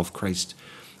itself. Christ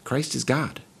is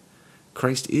God.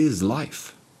 Christ is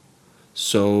life.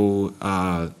 So,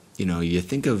 you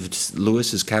think of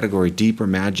Lewis's category, deeper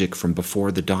magic from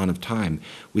before the dawn of time.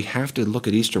 We have to look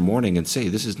at Easter morning and say,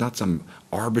 this is not some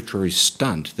arbitrary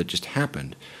stunt that just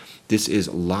happened. This is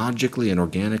logically and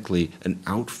organically an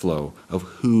outflow of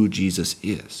who Jesus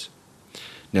is.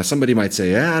 Now, somebody might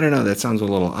say, I don't know, that sounds a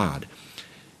little odd.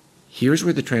 Here's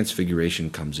where the transfiguration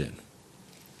comes in.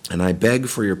 And I beg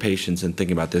for your patience in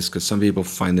thinking about this, because some people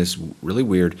find this really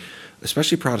weird,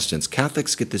 especially Protestants.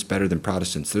 Catholics get this better than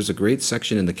Protestants. There's a great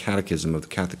section in the Catechism of the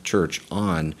Catholic Church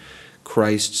on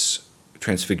Christ's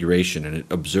transfiguration, and it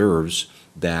observes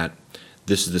that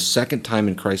this is the second time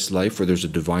in Christ's life where there's a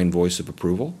divine voice of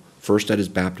approval. First at his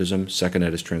baptism, second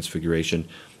at his transfiguration.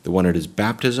 The one at his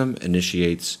baptism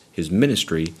initiates his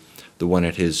ministry. the one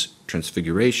at his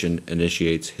transfiguration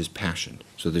initiates his passion.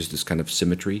 So there's this kind of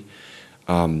symmetry.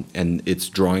 And it's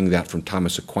drawing that from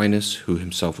Thomas Aquinas, who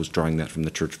himself was drawing that from the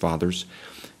Church Fathers.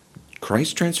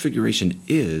 Christ's transfiguration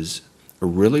is a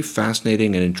really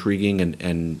fascinating and intriguing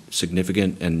and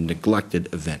significant and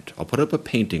neglected event. I'll put up a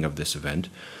painting of this event.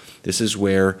 This is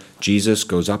where Jesus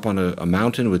goes up on a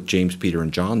mountain with James, Peter,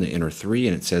 and John, the inner three,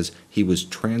 and it says, he was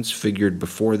transfigured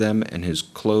before them, and his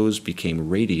clothes became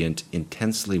radiant,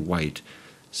 intensely white,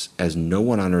 as no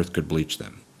one on earth could bleach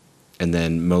them. And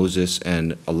then Moses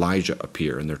and Elijah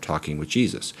appear, and they're talking with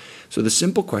Jesus. So the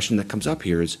simple question that comes up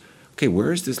here is, okay,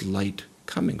 where is this light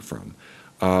coming from?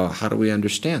 How do we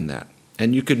understand that?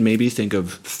 And you could maybe think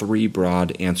of three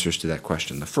broad answers to that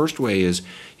question. The first way is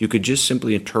you could just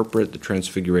simply interpret the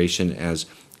transfiguration as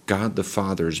God the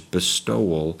Father's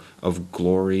bestowal of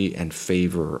glory and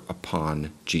favor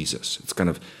upon Jesus. It's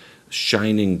kind of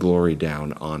shining glory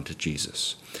down onto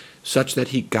Jesus, such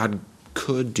that God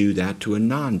could do that to a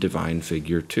non-divine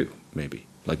figure too, maybe,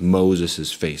 like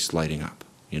Moses' face lighting up,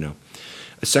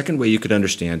 A second way you could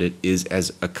understand it is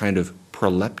as a kind of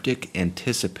proleptic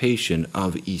anticipation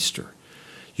of Easter.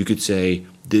 You could say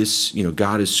this,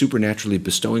 God is supernaturally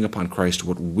bestowing upon Christ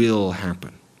what will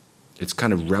happen. It's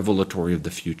kind of revelatory of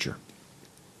the future.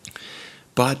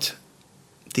 But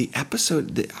the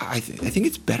episode, I think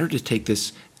it's better to take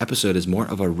this episode as more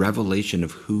of a revelation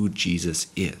of who Jesus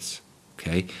is,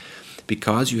 okay?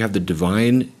 Because you have the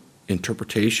divine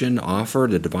interpretation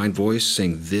offered, the divine voice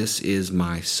saying, this is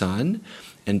my son.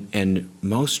 And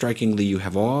most strikingly, you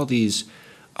have all these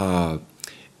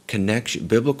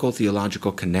biblical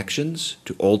theological connections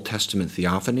to Old Testament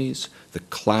theophanies, the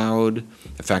cloud,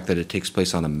 the fact that it takes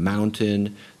place on a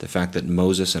mountain, the fact that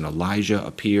Moses and Elijah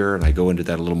appear, and I go into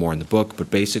that a little more in the book,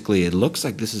 but basically it looks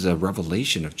like this is a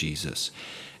revelation of Jesus.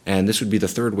 And this would be the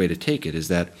third way to take it, is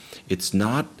that it's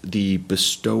not the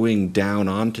bestowing down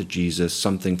onto Jesus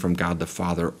something from God the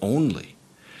Father only.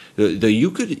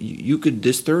 You could.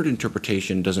 This third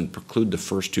interpretation doesn't preclude the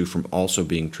first two from also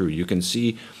being true. You can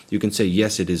say,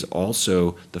 yes, it is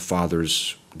also the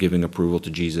Father's giving approval to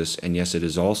Jesus, and yes, it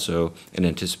is also an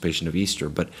anticipation of Easter.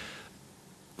 But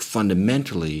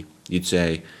fundamentally, you'd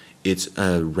say it's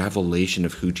a revelation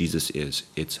of who Jesus is.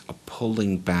 It's a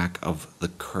pulling back of the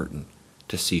curtain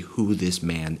to see who this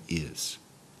man is,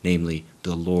 namely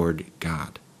the Lord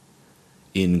God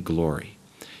in glory.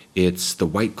 It's the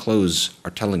white clothes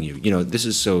are telling you. This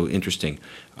is so interesting.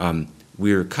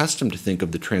 We're accustomed to think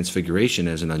of the transfiguration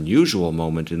as an unusual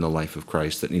moment in the life of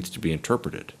Christ that needs to be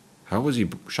interpreted. How was he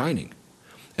shining?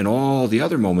 And all the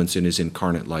other moments in his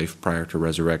incarnate life prior to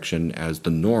resurrection as the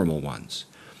normal ones.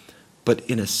 But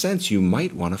in a sense, you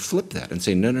might want to flip that and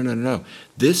say, no.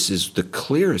 This is the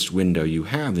clearest window you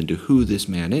have into who this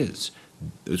man is.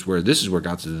 This is where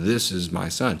God says, this is my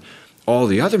son. All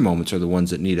the other moments are the ones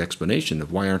that need explanation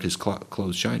of why aren't his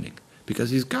clothes shining?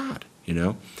 Because he's God,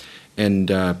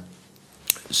 And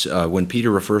when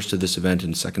Peter refers to this event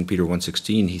in 2 Peter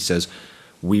 1:16, he says,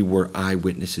 we were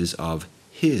eyewitnesses of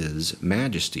his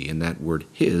majesty. And that word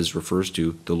his refers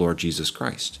to the Lord Jesus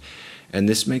Christ. And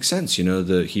this makes sense.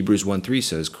 The Hebrews 1:3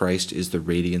 says, Christ is the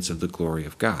radiance of the glory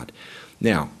of God.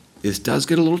 Now, this does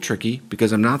get a little tricky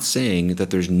because I'm not saying that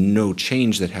there's no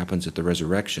change that happens at the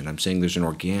resurrection. I'm saying there's an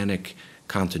organic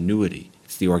continuity.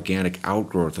 It's the organic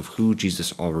outgrowth of who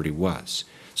Jesus already was.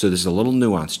 So this is a little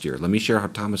nuanced here. Let me share how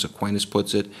Thomas Aquinas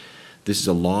puts it. This is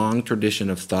a long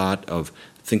tradition of thought of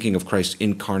thinking of Christ's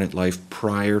incarnate life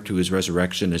prior to his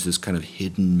resurrection as this kind of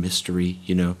hidden mystery,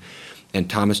 And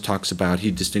Thomas talks about,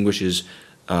 he distinguishes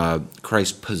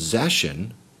Christ's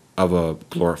possession of a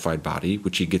glorified body,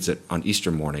 which he gets on Easter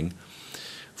morning,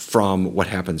 from what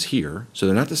happens here. So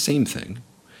they're not the same thing.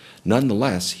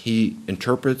 Nonetheless, he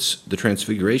interprets the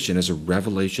transfiguration as a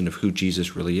revelation of who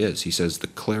Jesus really is. He says the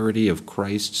clarity of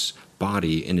Christ's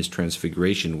body in his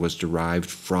transfiguration was derived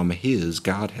from his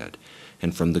Godhead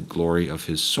and from the glory of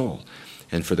his soul.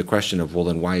 And for the question of, well,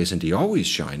 then why isn't he always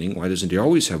shining? Why doesn't he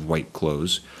always have white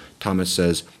clothes? Thomas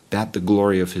says that the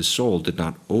glory of his soul did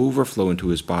not overflow into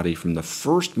his body from the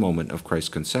first moment of Christ's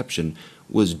conception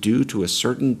was due to a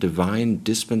certain divine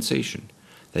dispensation,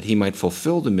 that he might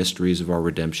fulfill the mysteries of our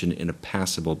redemption in a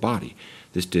passible body.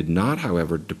 This did not,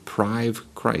 however, deprive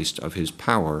Christ of his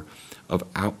power of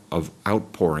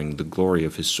outpouring the glory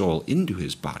of his soul into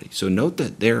his body. So note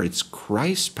that there it's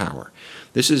Christ's power.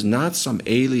 This is not some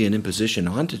alien imposition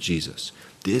onto Jesus.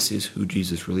 This is who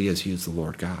Jesus really is. He is the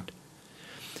Lord God.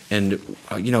 And,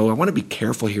 I want to be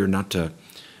careful here not to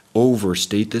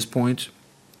overstate this point.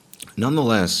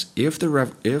 Nonetheless, if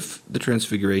the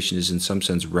transfiguration is in some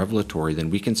sense revelatory, then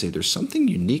we can say there's something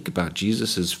unique about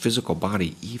Jesus' physical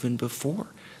body even before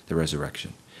the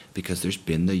resurrection, because there's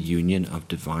been the union of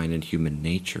divine and human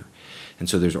nature. And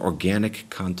so there's organic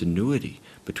continuity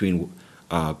between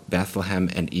Bethlehem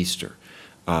and Easter.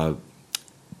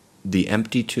 The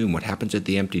empty tomb, what happens at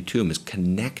the empty tomb, is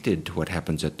connected to what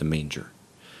happens at the manger.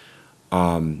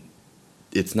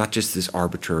 It's not just this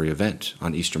arbitrary event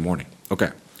on Easter morning.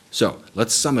 Okay, so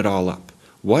let's sum it all up.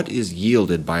 What is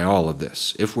yielded by all of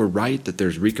this? If we're right that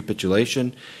there's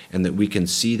recapitulation and that we can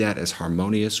see that as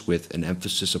harmonious with an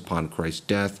emphasis upon Christ's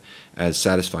death as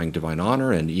satisfying divine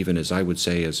honor, and even, as I would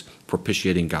say, as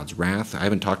propitiating God's wrath. I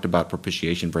haven't talked about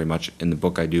propitiation very much in the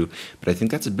book, I do, but I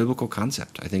think that's a biblical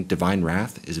concept. I think divine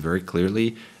wrath is very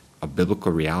clearly a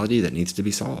biblical reality that needs to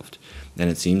be solved.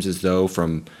 And it seems as though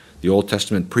from the Old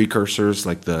Testament precursors,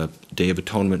 like the Day of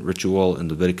Atonement ritual in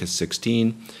Leviticus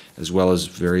 16, as well as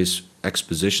various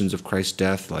expositions of Christ's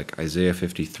death, like Isaiah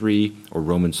 53 or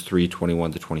Romans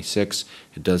 3:21-26,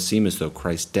 it does seem as though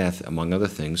Christ's death, among other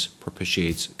things,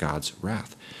 propitiates God's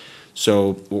wrath.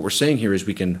 So what we're saying here is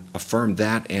we can affirm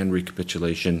that and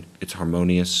recapitulation. It's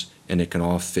harmonious, and it can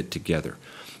all fit together.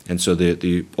 And so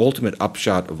the ultimate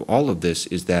upshot of all of this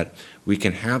is that we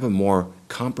can have a more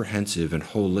comprehensive and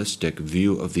holistic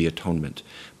view of the atonement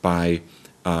by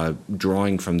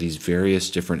drawing from these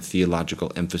various different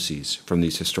theological emphases, from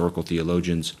these historical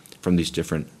theologians, from these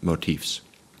different motifs.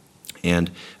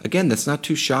 And again, that's not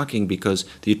too shocking, because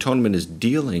the atonement is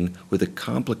dealing with a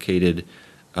complicated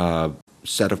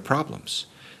set of problems.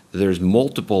 There's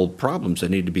multiple problems that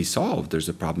need to be solved. There's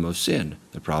the problem of sin,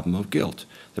 the problem of guilt,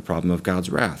 the problem of God's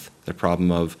wrath, the problem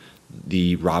of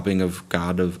the robbing of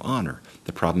God of honor,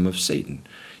 the problem of Satan,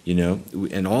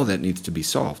 and all that needs to be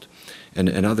solved,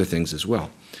 and other things as well.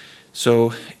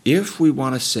 So if we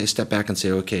want to step back and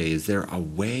say, okay, is there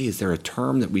a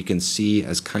term that we can see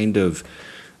as kind of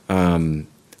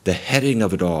the heading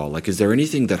of it all? Like, is there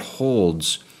anything that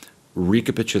holds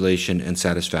recapitulation and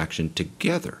satisfaction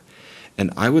together? And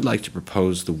I would like to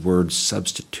propose the word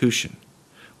substitution,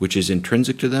 which is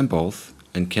intrinsic to them both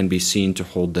and can be seen to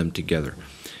hold them together.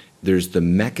 There's the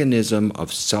mechanism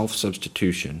of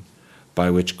self-substitution by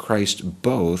which Christ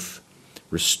both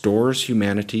restores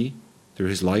humanity through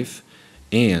his life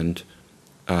and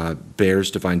bears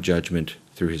divine judgment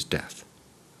through his death.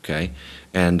 Okay?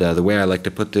 And the way I like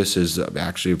to put this is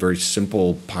actually a very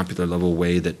simple, popular level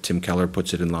way that Tim Keller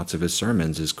puts it in lots of his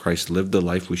sermons, is Christ lived the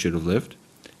life we should have lived,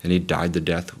 and he died the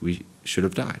death we should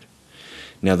have died.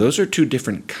 Now, those are two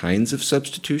different kinds of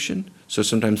substitution. So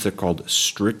sometimes they're called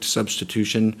strict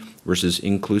substitution versus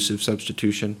inclusive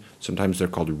substitution. Sometimes they're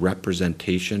called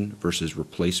representation versus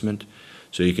replacement.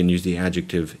 So you can use the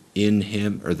adjective in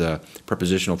him, or the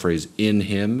prepositional phrase in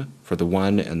him for the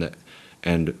one,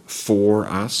 and for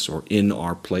us, or in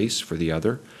our place for the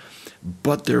other.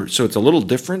 So it's a little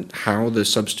different how the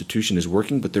substitution is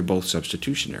working, but they're both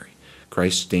substitutionary.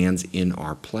 Christ stands in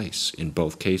our place in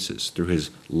both cases through his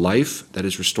life that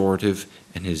is restorative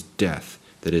and his death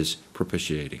that is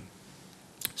propitiating.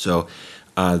 So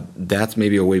that's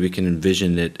maybe a way we can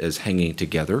envision it as hanging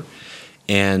together.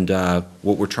 And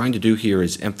what we're trying to do here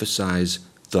is emphasize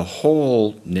the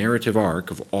whole narrative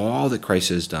arc of all that Christ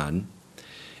has done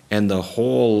and the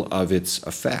whole of its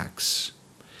effects,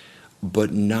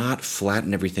 but not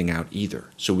flatten everything out either.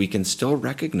 So we can still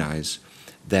recognize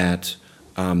that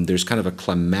there's kind of a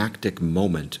climactic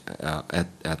moment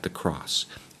at the cross.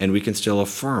 And we can still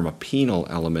affirm a penal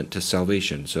element to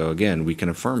salvation. So again, we can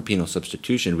affirm penal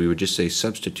substitution. We would just say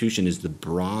substitution is the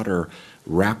broader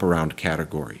wraparound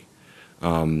category.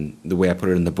 The way I put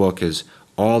it in the book is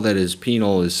all that is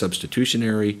penal is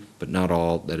substitutionary, but not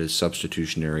all that is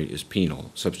substitutionary is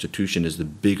penal. Substitution is the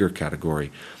bigger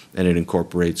category, and it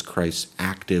incorporates Christ's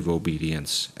active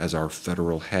obedience as our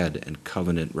federal head and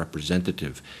covenant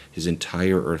representative, his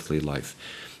entire earthly life.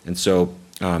 And so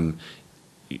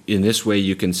in this way,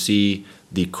 you can see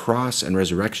the cross and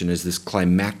resurrection as this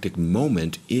climactic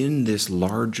moment in this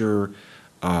larger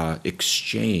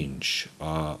exchange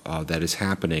that is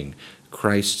happening.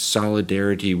 Christ's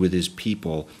solidarity with his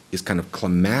people is kind of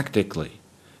climactically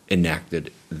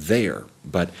enacted there.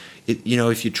 But if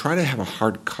you try to have a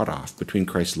hard cutoff between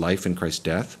Christ's life and Christ's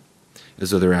death, as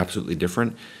though they're absolutely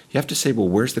different, you have to say, well,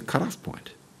 where's the cutoff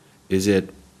point? Is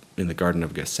it in the Garden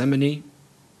of Gethsemane?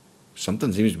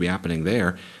 Something seems to be happening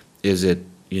there. Is it,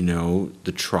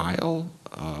 the trial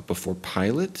before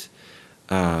Pilate?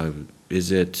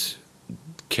 Is it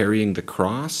carrying the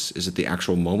cross? Is it the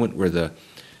actual moment where the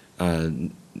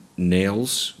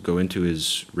nails go into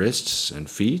his wrists and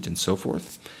feet and so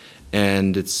forth?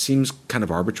 And it seems kind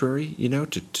of arbitrary,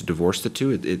 to divorce the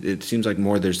two. It seems like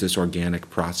more there's this organic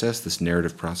process, this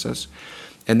narrative process.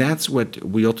 And that's what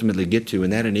we ultimately get to,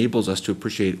 and that enables us to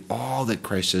appreciate all that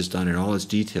Christ has done in all its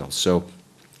details. So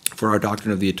for our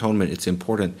doctrine of the atonement, it's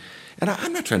important. And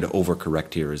I'm not trying to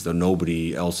overcorrect here as though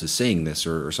nobody else is saying this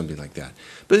or something like that.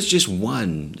 But this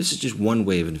is just one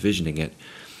way of envisioning it.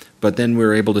 But then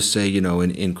we're able to say, in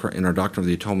our doctrine of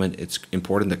the atonement, it's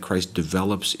important that Christ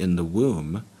develops in the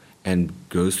womb and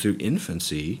goes through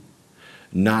infancy,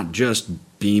 not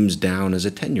just beams down as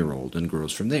a 10-year-old and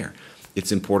grows from there.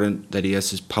 It's important that he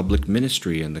has his public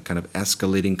ministry and the kind of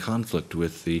escalating conflict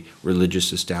with the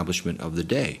religious establishment of the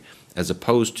day, as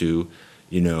opposed to,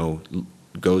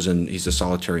 goes and he's a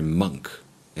solitary monk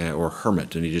or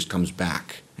hermit and he just comes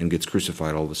back and gets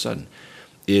crucified all of a sudden.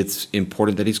 It's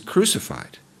important that he's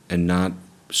crucified and not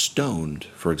stoned,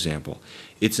 for example.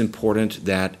 It's important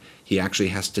that he actually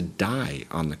has to die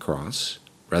on the cross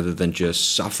rather than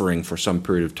just suffering for some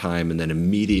period of time and then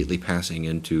immediately passing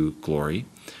into glory.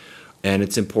 And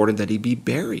it's important that he be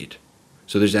buried.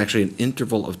 So there's actually an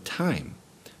interval of time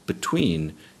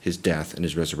between his death and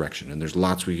his resurrection. And there's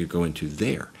lots we could go into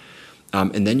there.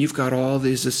 And then you've got all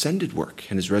his ascended work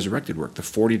and his resurrected work, the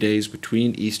 40 days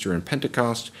between Easter and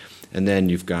Pentecost. And then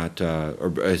you've got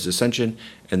his ascension,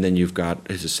 and then you've got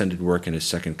his ascended work and his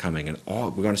second coming. And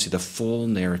we're going to see the full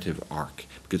narrative arc,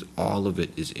 because all of it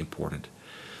is important.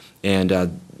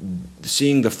 And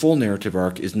seeing the full narrative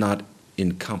arc is not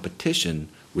in competition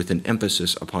with an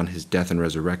emphasis upon his death and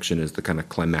resurrection as the kind of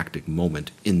climactic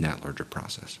moment in that larger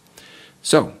process.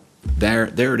 So there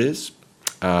it is.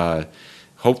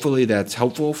 Hopefully that's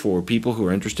helpful for people who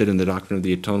are interested in the doctrine of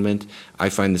the atonement. I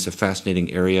find this a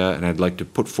fascinating area, and I'd like to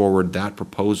put forward that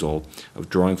proposal of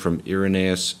drawing from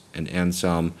Irenaeus and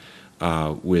Anselm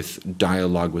with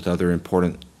dialogue with other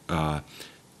important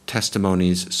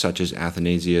testimonies such as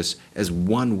Athanasius as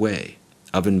one way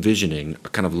of envisioning a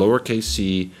kind of lowercase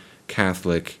c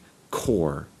Catholic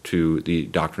core to the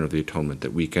doctrine of the atonement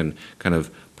that we can kind of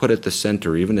put at the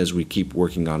center even as we keep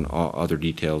working on all other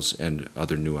details and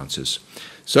other nuances.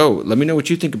 So let me know what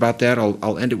you think about that.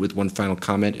 I'll end it with one final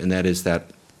comment, and that is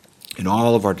that in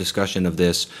all of our discussion of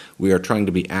this, we are trying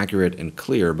to be accurate and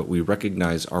clear, but we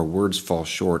recognize our words fall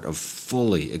short of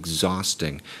fully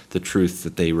exhausting the truth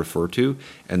that they refer to,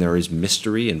 and there is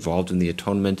mystery involved in the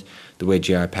atonement. The way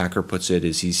J.I. Packer puts it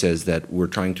is he says that we're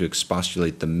trying to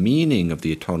expostulate the meaning of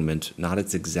the atonement, not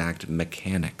its exact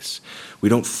mechanics. We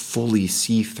don't fully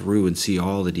see through and see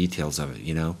all the details of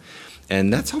it,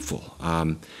 And that's helpful.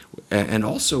 And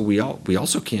also, we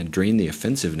also can't drain the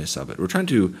offensiveness of it. We're trying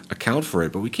to account for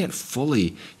it, but we can't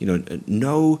fully,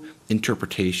 no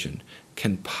interpretation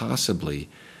can possibly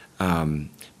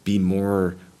be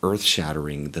more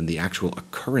earth-shattering than the actual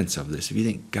occurrence of this. If you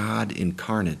think God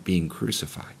incarnate being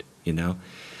crucified,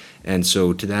 And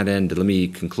so to that end, let me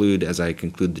conclude, as I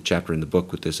conclude the chapter in the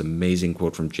book, with this amazing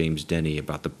quote from James Denney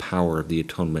about the power of the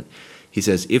atonement. He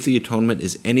says, "If the atonement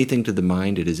is anything to the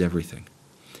mind, it is everything.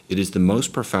 It is the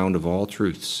most profound of all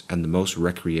truths and the most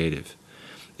recreative.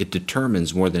 It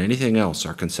determines more than anything else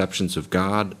our conceptions of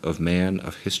God, of man,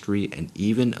 of history, and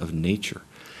even of nature.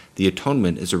 The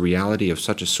atonement is a reality of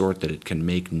such a sort that it can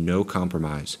make no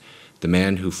compromise. The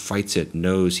man who fights it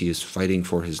knows he is fighting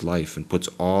for his life and puts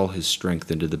all his strength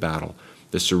into the battle.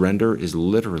 The surrender is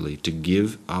literally to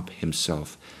give up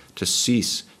himself, to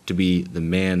cease to be the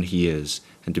man he is,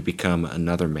 and to become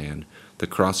another man. The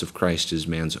cross of Christ is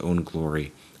man's own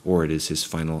glory, or it is his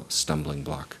final stumbling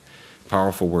block."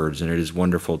 Powerful words, and it is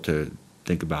wonderful to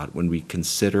think about when we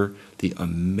consider the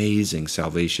amazing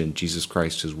salvation Jesus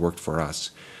Christ has worked for us.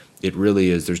 It really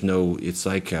is. It's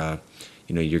like,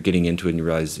 you're getting into it and you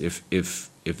realize if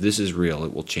this is real,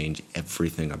 it will change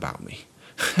everything about me.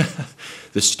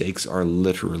 The stakes are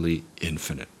literally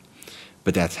infinite.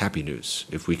 But that's happy news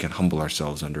if we can humble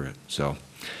ourselves under it. So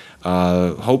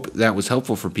hope that was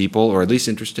helpful for people, or at least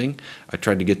interesting. I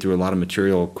tried to get through a lot of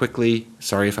material quickly.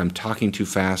 Sorry if I'm talking too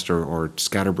fast or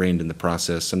scatterbrained in the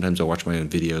process. Sometimes I watch my own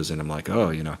videos and I'm like,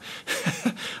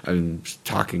 I'm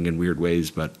talking in weird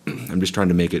ways, but I'm just trying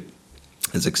to make it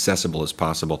as accessible as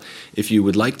possible. If you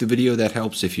would like the video, that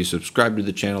helps. If you subscribe to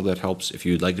the channel, that helps. If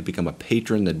you'd like to become a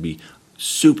patron, that'd be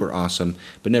super awesome,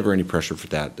 but never any pressure for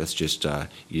that. That's just,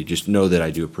 you just know that I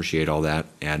do appreciate all that.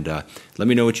 And let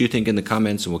me know what you think in the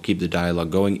comments, and we'll keep the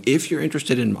dialogue going. If you're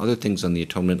interested in other things on the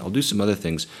atonement, I'll do some other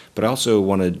things, but I also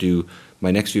want to do,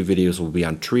 my next few videos will be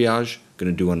on triage,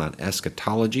 going to do one on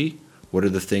eschatology. What are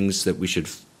the things that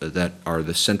are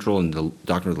the central in the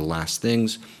doctrine of the last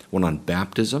things? One on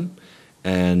baptism,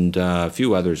 and a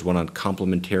few others, one on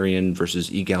complementarian versus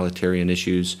egalitarian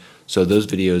issues. So those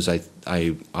videos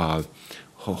I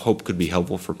hope could be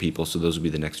helpful for people, so those will be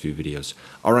the next few videos.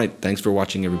 All right, thanks for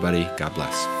watching, everybody. God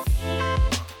bless.